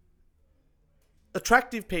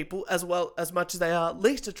 attractive people as much as they are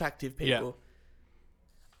least attractive people.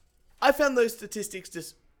 Yeah. I found those statistics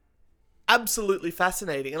just absolutely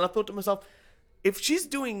fascinating. And I thought to myself, if she's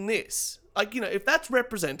doing this, like, if that's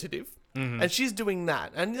representative, and she's doing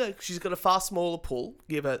that, and she's got a far smaller pool,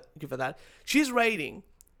 give her that, she's rating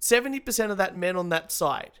 70% of that men on that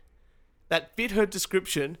side that fit her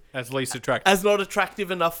description As least attractive. as not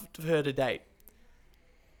attractive enough for her to date.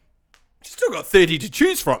 She's still got 30 to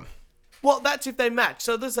choose from. Well, that's if they match.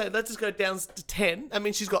 So let's just go down to 10. I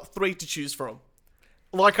mean, she's got 3 to choose from.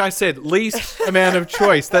 Like I said, least amount of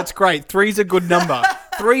choice. That's great. 3's a good number.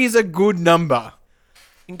 3's a good number.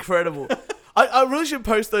 Incredible. I really should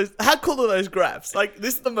post those. How cool are those graphs? Like,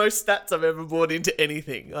 this is the most stats I've ever bought into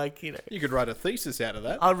anything. Like, You could write a thesis out of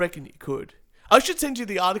that. I reckon you could. I should send you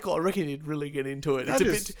the article. I reckon you'd really get into it.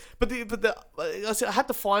 It's a bit, but I had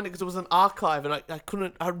to find it because it was an archive, and I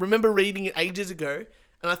couldn't. I remember reading it ages ago,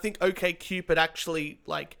 and I think OkCupid actually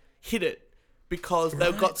hit it because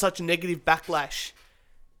they've got such negative backlash.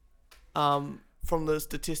 From the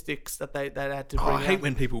statistics that they had to bring I hate out.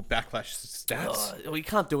 when people backlash stats. We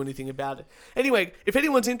can't do anything about it. Anyway, if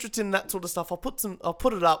anyone's interested in that sort of stuff, I'll put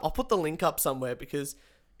it up. I'll put the link up somewhere because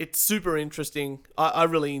it's super interesting. I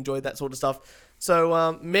really enjoyed that sort of stuff.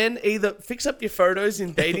 So, men, either fix up your photos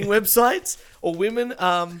in dating websites, or women,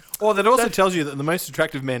 Or that also tells you that the most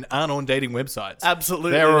attractive men aren't on dating websites.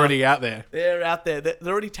 absolutely, They're already out there. They're out there. They're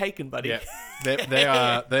already taken, buddy. Yeah. They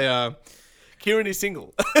are. Kieran is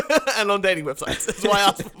single and on dating websites. That's why I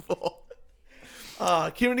asked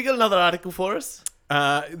before. Kieran, you got another article for us?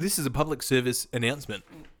 This is a public service announcement.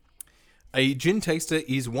 A gin taster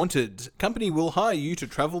is wanted. Company will hire you to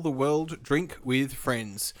travel the world, drink with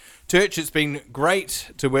friends. Turch, it's been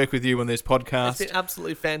great to work with you on this podcast. It's been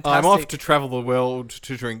absolutely fantastic. I'm off to travel the world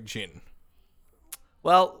to drink gin.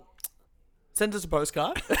 Well, send us a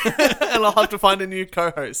postcard and I'll have to find a new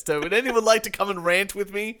co-host. So would anyone like to come and rant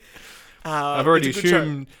with me? I've already it's a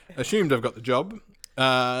good assumed I've got the job.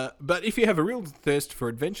 But if you have a real thirst for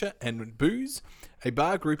adventure and booze, a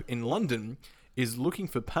bar group in London is looking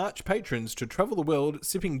for patrons to travel the world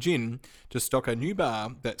sipping gin to stock a new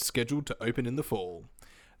bar that's scheduled to open in the fall.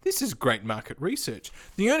 This is great market research.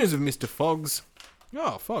 The owners of Mr. Fogg's,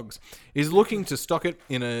 is looking to stock it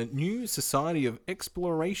in a new Society of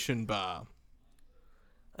Exploration bar.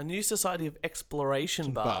 A new Society of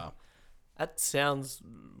Exploration bar. That sounds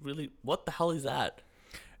really... What the hell is that?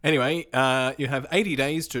 Anyway, you have 80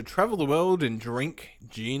 days to travel the world and drink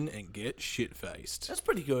gin and get shit-faced. That's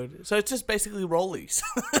pretty good. So it's just basically rollies.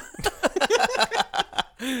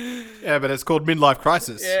 Yeah, but it's called Midlife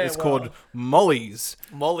Crisis. Yeah, it's called Mollies.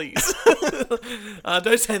 Mollies.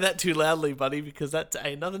 Don't say that too loudly, buddy, because that's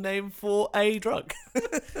another name for a drug.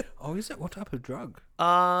 Oh, is it? What type of drug?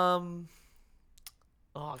 I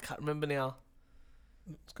can't remember now.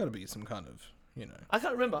 It's got to be some kind of, I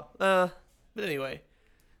can't remember. But anyway,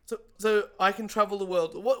 so I can travel the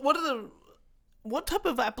world. What type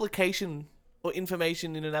of application or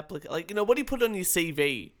information in an application? Like, what do you put on your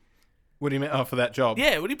CV? What do you mean? Oh, for that job?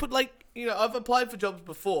 Yeah, what do you put, I've applied for jobs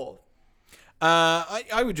before.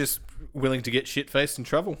 I would just willing to get shit-faced and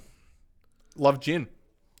travel. Love gin.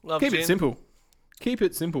 Keep it simple. Keep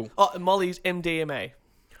it simple. Oh, and Molly's MDMA.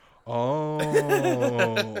 Oh.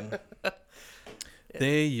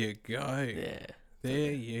 There you go. Yeah.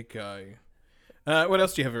 There you go. What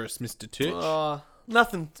else do you have for us, Mr. Titch?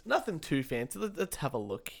 Nothing too fancy. Let's have a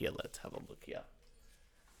look here.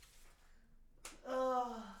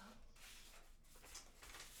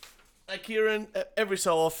 Kieran, every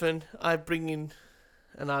so often I bring in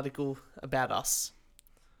an article about us.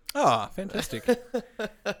 Ah, fantastic.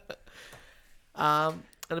 And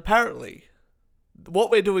apparently,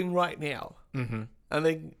 what we're doing right now, and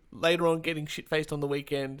then later on getting shit-faced on the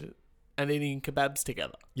weekend and eating kebabs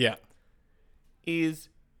together, Yeah. is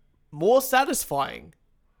more satisfying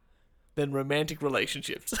than romantic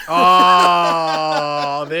relationships.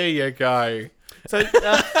 Oh, there you go.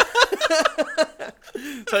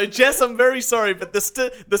 So Jess, I'm very sorry, but the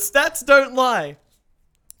stats don't lie.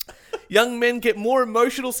 Young men get more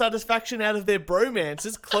emotional satisfaction out of their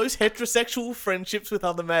bromances, close heterosexual friendships with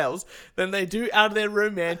other males, than they do out of their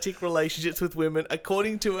romantic relationships with women,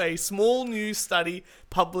 according to a small new study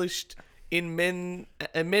published in Men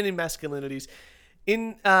in Masculinities.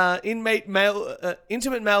 Intimate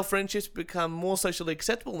male friendships become more socially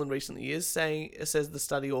acceptable in recent years, says the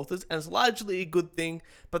study authors, and it's largely a good thing,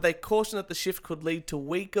 but they caution that the shift could lead to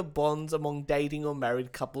weaker bonds among dating or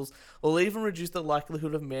married couples, or even reduce the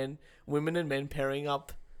likelihood of women and men pairing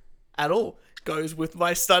up at all. Goes with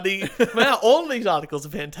my study. Man, all these articles are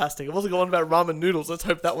fantastic. I've also got one about ramen noodles. Let's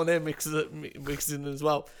hope that one there mixes in as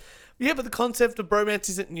well. Yeah, but the concept of bromance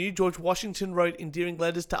isn't new. George Washington wrote endearing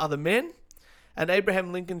letters to other men, and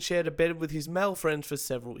Abraham Lincoln shared a bed with his male friends for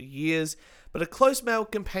several years. But a close male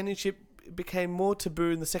companionship became more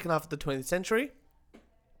taboo in the second half of the 20th century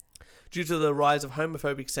due to the rise of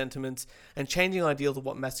homophobic sentiments and changing ideals of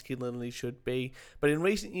what masculinity should be. But in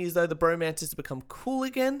recent years, though, the bromance has become cool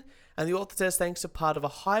again, and the author says thanks to part of a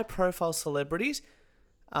high-profile celebrities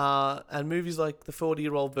and movies like The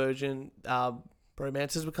 40-Year-Old Virgin,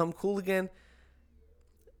 bromance has become cool again.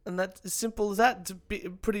 And that's as simple as that. It's a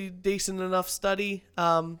pretty decent enough study.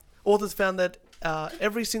 Authors found that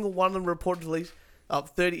every single one of them reportedly,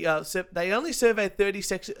 they only surveyed 30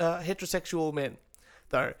 heterosexual men,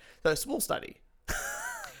 though. So a small study.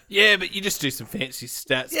 Yeah, but you just do some fancy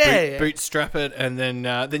stats, bootstrap it, and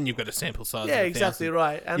then you've got a sample size. Yeah, of 1,000. exactly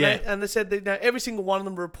right. And they said that every single one of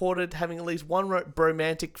them reported having at least one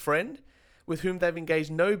bromantic friend with whom they've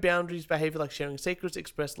engaged no boundaries behavior like sharing secrets,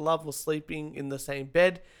 expressed love, or sleeping in the same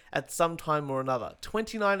bed at some time or another.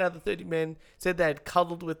 29 out of 30 men said they had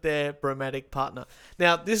cuddled with their bromantic partner.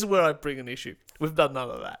 Now, this is where I bring an issue. We've done none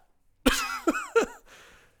of that.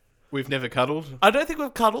 We've never cuddled? I don't think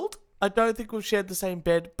we've cuddled. I don't think we've shared the same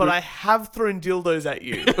bed, but I have thrown dildos at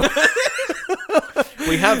you.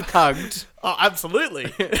 We have hugged. Oh,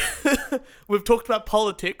 absolutely. We've talked about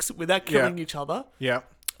politics without killing each other. Yeah.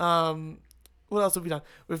 What else have we done?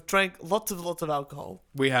 We've drank lots of alcohol.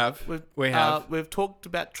 We have. We've talked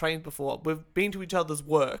about trains before. We've been to each other's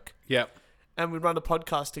work. Yeah. And we run a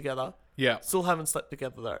podcast together. Yeah. Still haven't slept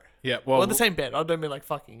together though. Yeah. Well, in the same bed. I don't mean like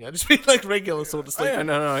fucking. I just mean like regular sort of sleeping. Yeah,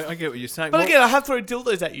 no, I get what you're saying. But again, I have thrown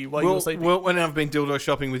dildos at you while you're sleeping. Well, when I've been dildo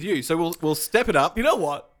shopping with you, so we'll step it up. You know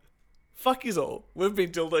what? Fuck yous all. We've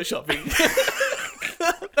been dildo shopping.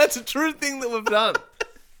 That's a true thing that we've done.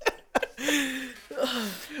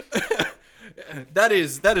 That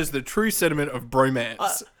is the true sentiment of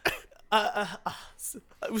bromance.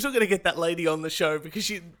 We're still going to get that lady on the show because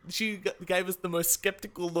she gave us the most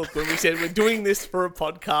skeptical look when we said we're doing this for a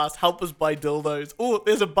podcast. Help us buy dildos. Oh,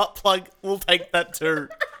 there's a butt plug. We'll take that too.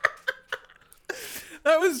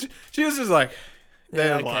 She was just like,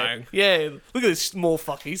 they're okay. lying. Yeah, look at this small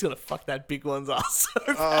fucker. He's gonna fuck that big one's ass.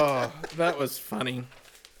 Oh, that was funny.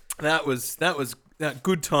 That was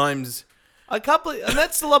good times. I can't believe, and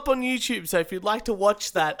that's still up on YouTube. So if you'd like to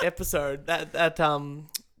watch that episode, that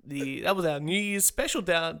was our New Year's special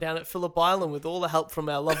down at Phillip Island with all the help from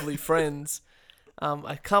our lovely friends.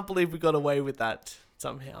 I can't believe we got away with that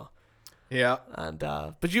somehow. Yeah. And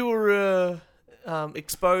but you were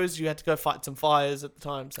exposed. You had to go fight some fires at the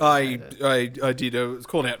time. So I did. I was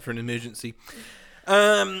called out for an emergency.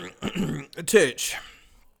 Church.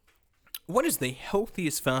 What is the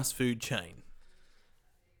healthiest fast food chain?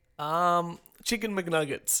 Chicken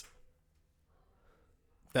McNuggets.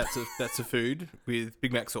 That's a food with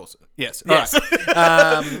Big Mac sauce. Yes. Yes. All right.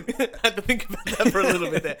 I had to think about that for a little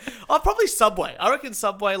bit there. Oh, probably Subway. I reckon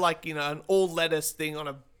Subway, like, you know, an all lettuce thing on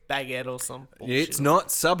a baguette or some bullshit. It's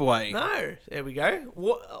not Subway. No. There we go.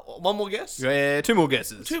 One more guess? Yeah, two more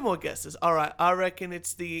guesses. Two more guesses. All right. I reckon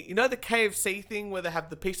it's the KFC thing where they have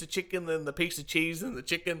the piece of chicken and the piece of cheese and the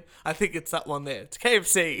chicken. I think it's that one there. It's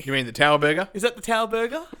KFC. You mean the Tower Burger? Is that the Tower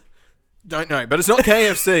Burger? Don't know, but it's not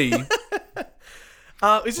KFC.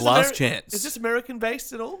 Is this Last chance. Is this American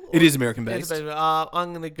based at all? It is American based. I'm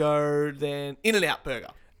going to go then In-N-Out Burger.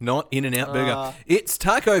 Not In-N-Out Burger. It's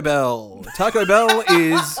Taco Bell. Taco Bell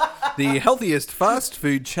is the healthiest fast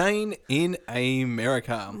food chain in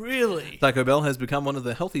America. Really? Taco Bell has become one of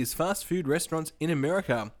the healthiest fast food restaurants in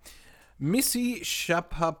America. Missy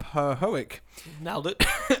Shapapohoic, Nailed it.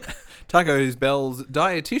 Taco Bell's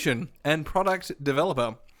dietitian and product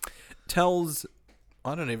developer, tells...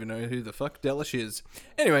 I don't even know who the fuck Delish is.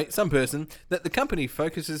 Anyway, some person that the company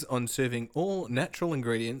focuses on serving all natural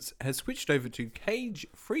ingredients has switched over to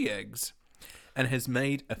cage-free eggs and has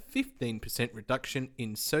made a 15% reduction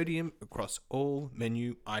in sodium across all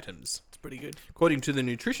menu items. It's pretty good. According to the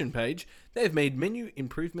nutrition page, they have made menu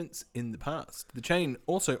improvements in the past. The chain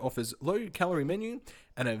also offers low-calorie menu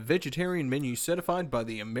and a vegetarian menu certified by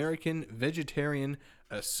the American Vegetarian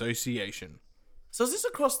Association. So is this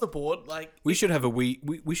across the board? Like We should have a we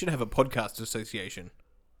should have a podcast association.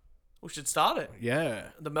 we should start it. Yeah.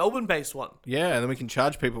 The Melbourne-based one. Yeah, and then we can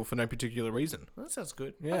charge people for no particular reason. That sounds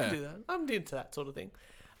good. I Yeah. can do that. I'm into that sort of thing.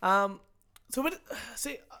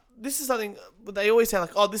 This is something they always say,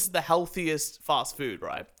 like, oh, this is the healthiest fast food,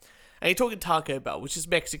 right? And you're talking Taco Bell, which is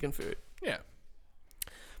Mexican food. Yeah.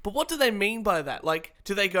 But what do they mean by that? Like,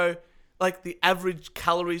 do they go like the average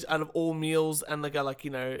calories out of all meals, and they go like, you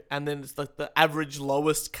know, and then it's like the average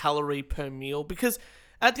lowest calorie per meal? Because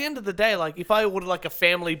at the end of the day, like, if I order like a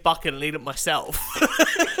family bucket and eat it myself,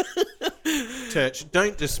 Church,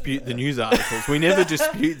 don't dispute the news articles. We never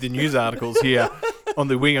dispute the news articles here on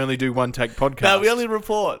the We Only Do One Take podcast. no, we only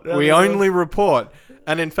report. We only report.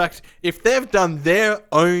 And in fact, if they've done their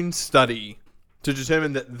own study to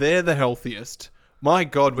determine that they're the healthiest, my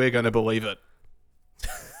God, we're going to believe it.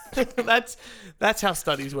 That's how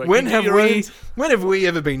studies work. When You do have your own- when have we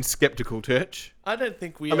ever been skeptical, Church? I don't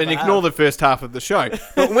think we. I mean, ever ignore have. the first half of the show.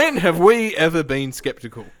 But when have we ever been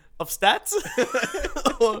skeptical? Of stats.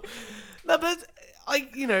 No, but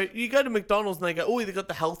you go to McDonald's and they go, oh, they got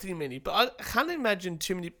the healthy menu, but I can't imagine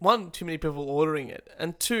too many people ordering it,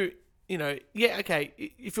 and two, okay,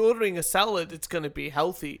 if you're ordering a salad, it's going to be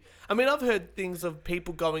healthy. I mean, I've heard things of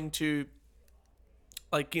people going to,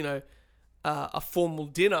 like, a formal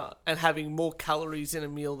dinner and having more calories in a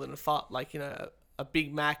meal than a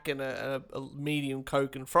Big Mac and a medium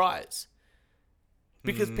Coke and fries.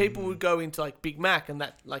 Because people would go into like Big Mac and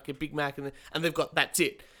that, like a Big Mac and they've got, that's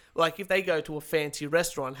it. Like if they go to a fancy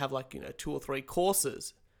restaurant and have like, 2 or 3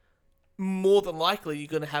 courses, more than likely you're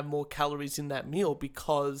going to have more calories in that meal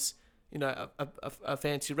because, a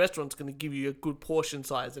fancy restaurant's going to give you a good portion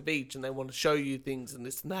size of each and they want to show you things and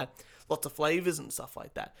this and that. Lots of flavors and stuff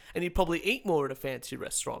like that. And you probably eat more at a fancy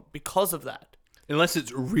restaurant because of that. Unless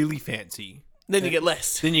it's really fancy. Then you get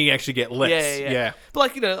less. Then you actually get less. Yeah. But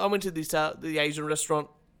like, I went to this the Asian restaurant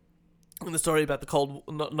and the story about the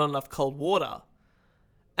not enough cold water.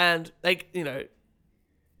 And they,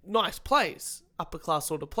 nice place, upper class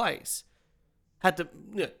sort of place. Had to,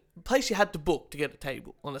 place you had to book to get a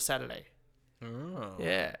table on a Saturday. Oh.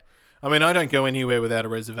 Yeah. I mean, I don't go anywhere without a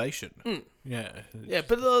reservation. Yeah. Yeah,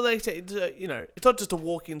 but they say, it's not just a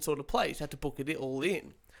walk-in sort of place. You had to book it all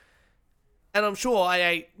in. And I'm sure I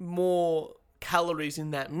ate more calories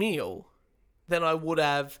in that meal than I would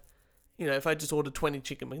have, if I just ordered 20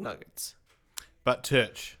 chicken McNuggets. But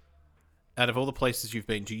Church, out of all the places you've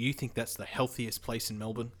been, do you think that's the healthiest place in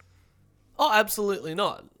Melbourne? Oh, absolutely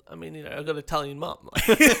not. I mean, I've got an Italian mum.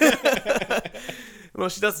 Well,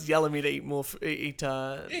 she does yell at me to eat more. Eat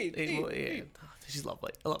more. Yeah. She's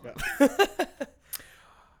lovely. I love her.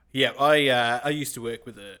 Yeah, I used to work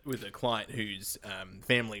with a client whose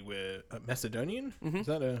family were Macedonian. Is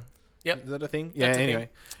that a Yep. Is that a thing? That's a thing.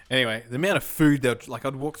 Anyway, the amount of food that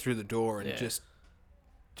I'd walk through the door and Yeah. just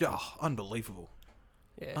unbelievable,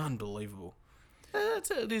 Yeah. unbelievable. That's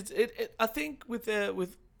it. I think with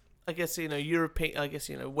I guess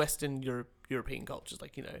European, Western European cultures,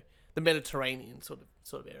 like the Mediterranean sort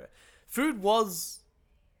of area, food was,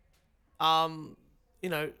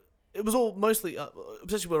 it was all mostly,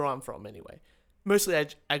 especially where I'm from anyway, mostly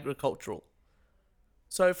agricultural.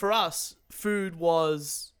 So for us, food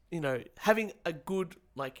was having a good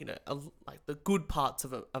like the good parts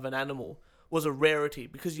of an animal was a rarity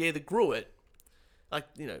because you either grew it,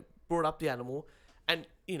 brought up the animal. And,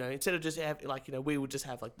 instead of just have, we would just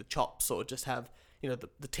have, the chops or just have,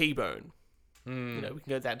 the T-bone. We can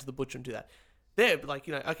go down to the butcher and do that. There,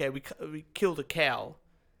 okay, we killed a cow.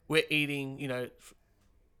 We're eating,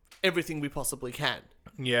 everything we possibly can.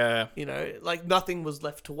 Yeah. Nothing was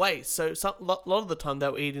left to waste. So a lot of the time they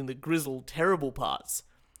were eating the grizzled, terrible parts.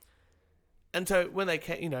 And so when they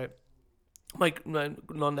came, my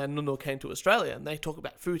nonna and nunno came to Australia and they talk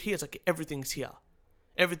about food here, it's like everything's here.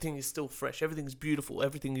 Everything is still fresh. Everything's beautiful.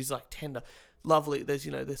 Everything is tender, lovely.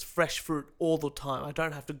 There's fresh fruit all the time. I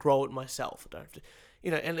don't have to grow it myself. I don't have to,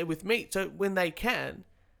 and with meat. So when they can,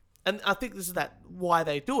 and I think this is why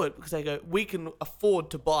they do it, because they go, we can afford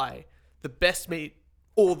to buy the best meat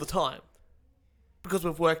all the time because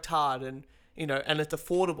we've worked hard and it's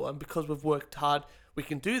affordable. And because we've worked hard, we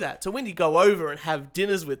can do that. So when you go over and have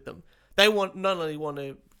dinners with them, they not only want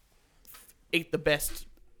to eat the best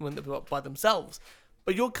when they're by themselves,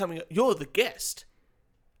 but you're the guest.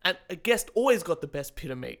 And a guest always got the best bit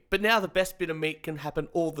of meat. But now the best bit of meat can happen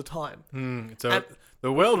all the time. So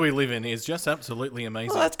the world we live in is just absolutely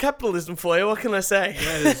amazing. Well, that's capitalism for you. What can I say?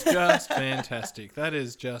 That is just fantastic. That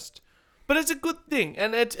is just... But it's a good thing.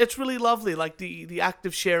 And it's really lovely. Like the act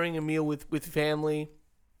of sharing a meal with family,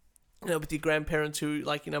 with your grandparents who,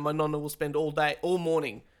 my nonna will spend all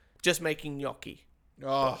morning just making gnocchi.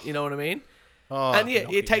 Oh. You know what I mean? Oh, And yeah,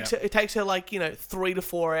 gnocchi, it takes her 3 to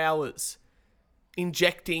 4 hours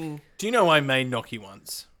injecting. Do you know I made gnocchi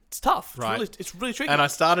once? It's tough. Right. It's really tricky. And I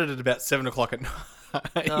started at about 7 o'clock at night.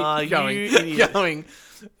 You idiot. going,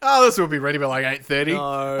 this will be ready by 8:30.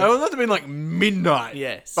 No. And it must have been midnight.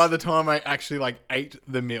 Yes. By the time I actually ate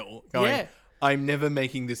the meal. Going, Yeah. I'm never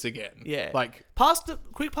making this again. Yeah. Quick pasta.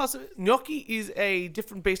 Gnocchi is a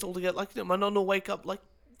different beast altogether. My nonna will wake up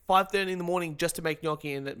 5:30 in the morning just to make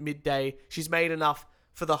gnocchi, and at midday she's made enough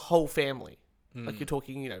for the whole family. You're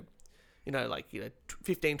talking,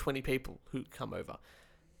 15, 20 people who come over.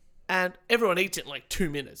 And everyone eats it in 2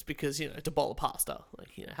 minutes because, it's a bowl of pasta.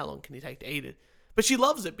 How long can you take to eat it? But she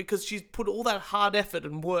loves it because she's put all that hard effort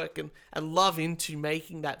and work and love into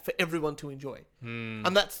making that for everyone to enjoy.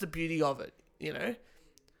 And that's the beauty of it, And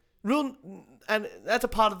that's a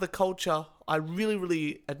part of the culture I really,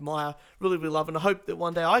 really admire, really, really love, and I hope that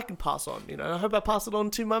one day I can pass on. I hope I pass it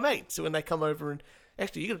on to my mates when they come over. And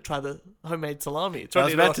actually, you got to try the homemade salami. I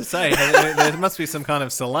was about to say there must be some kind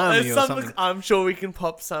of salami or something. I'm sure we can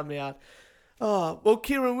pop some out. Oh well,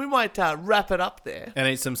 Kieran, we might wrap it up there. And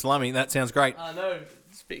eat some salami. That sounds great. I know.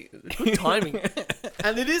 Good timing.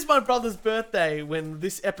 And it is my brother's birthday when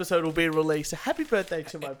this episode will be released. So happy birthday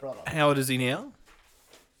to my brother. How old is he now?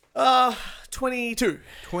 22.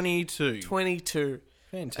 22. 22.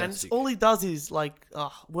 Fantastic. And all he does is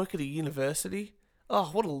work at a university. Oh,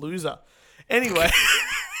 what a loser. Anyway.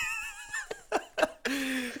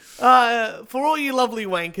 For all you lovely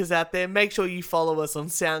wankers out there, make sure you follow us on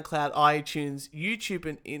SoundCloud, iTunes, YouTube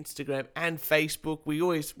and Instagram and Facebook.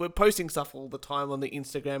 We're posting stuff all the time on the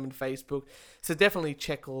Instagram and Facebook, so definitely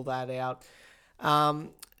check all that out.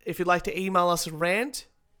 If you'd like to email us a rant,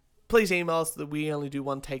 please email us that we only do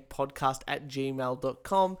one take podcast at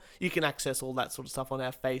gmail.com. You can access all that sort of stuff on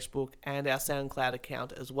our Facebook and our SoundCloud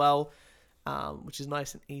account as well, which is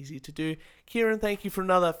nice and easy to do. Kieran, thank you for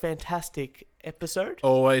another fantastic episode.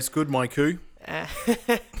 Always good, my coo.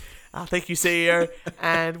 Thank you, CEO.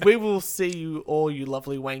 And we will see you all, you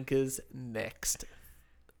lovely wankers, next.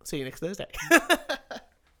 See you next Thursday. That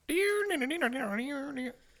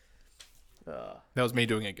was me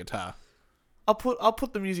doing a guitar. I'll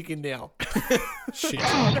put the music in now. Shit.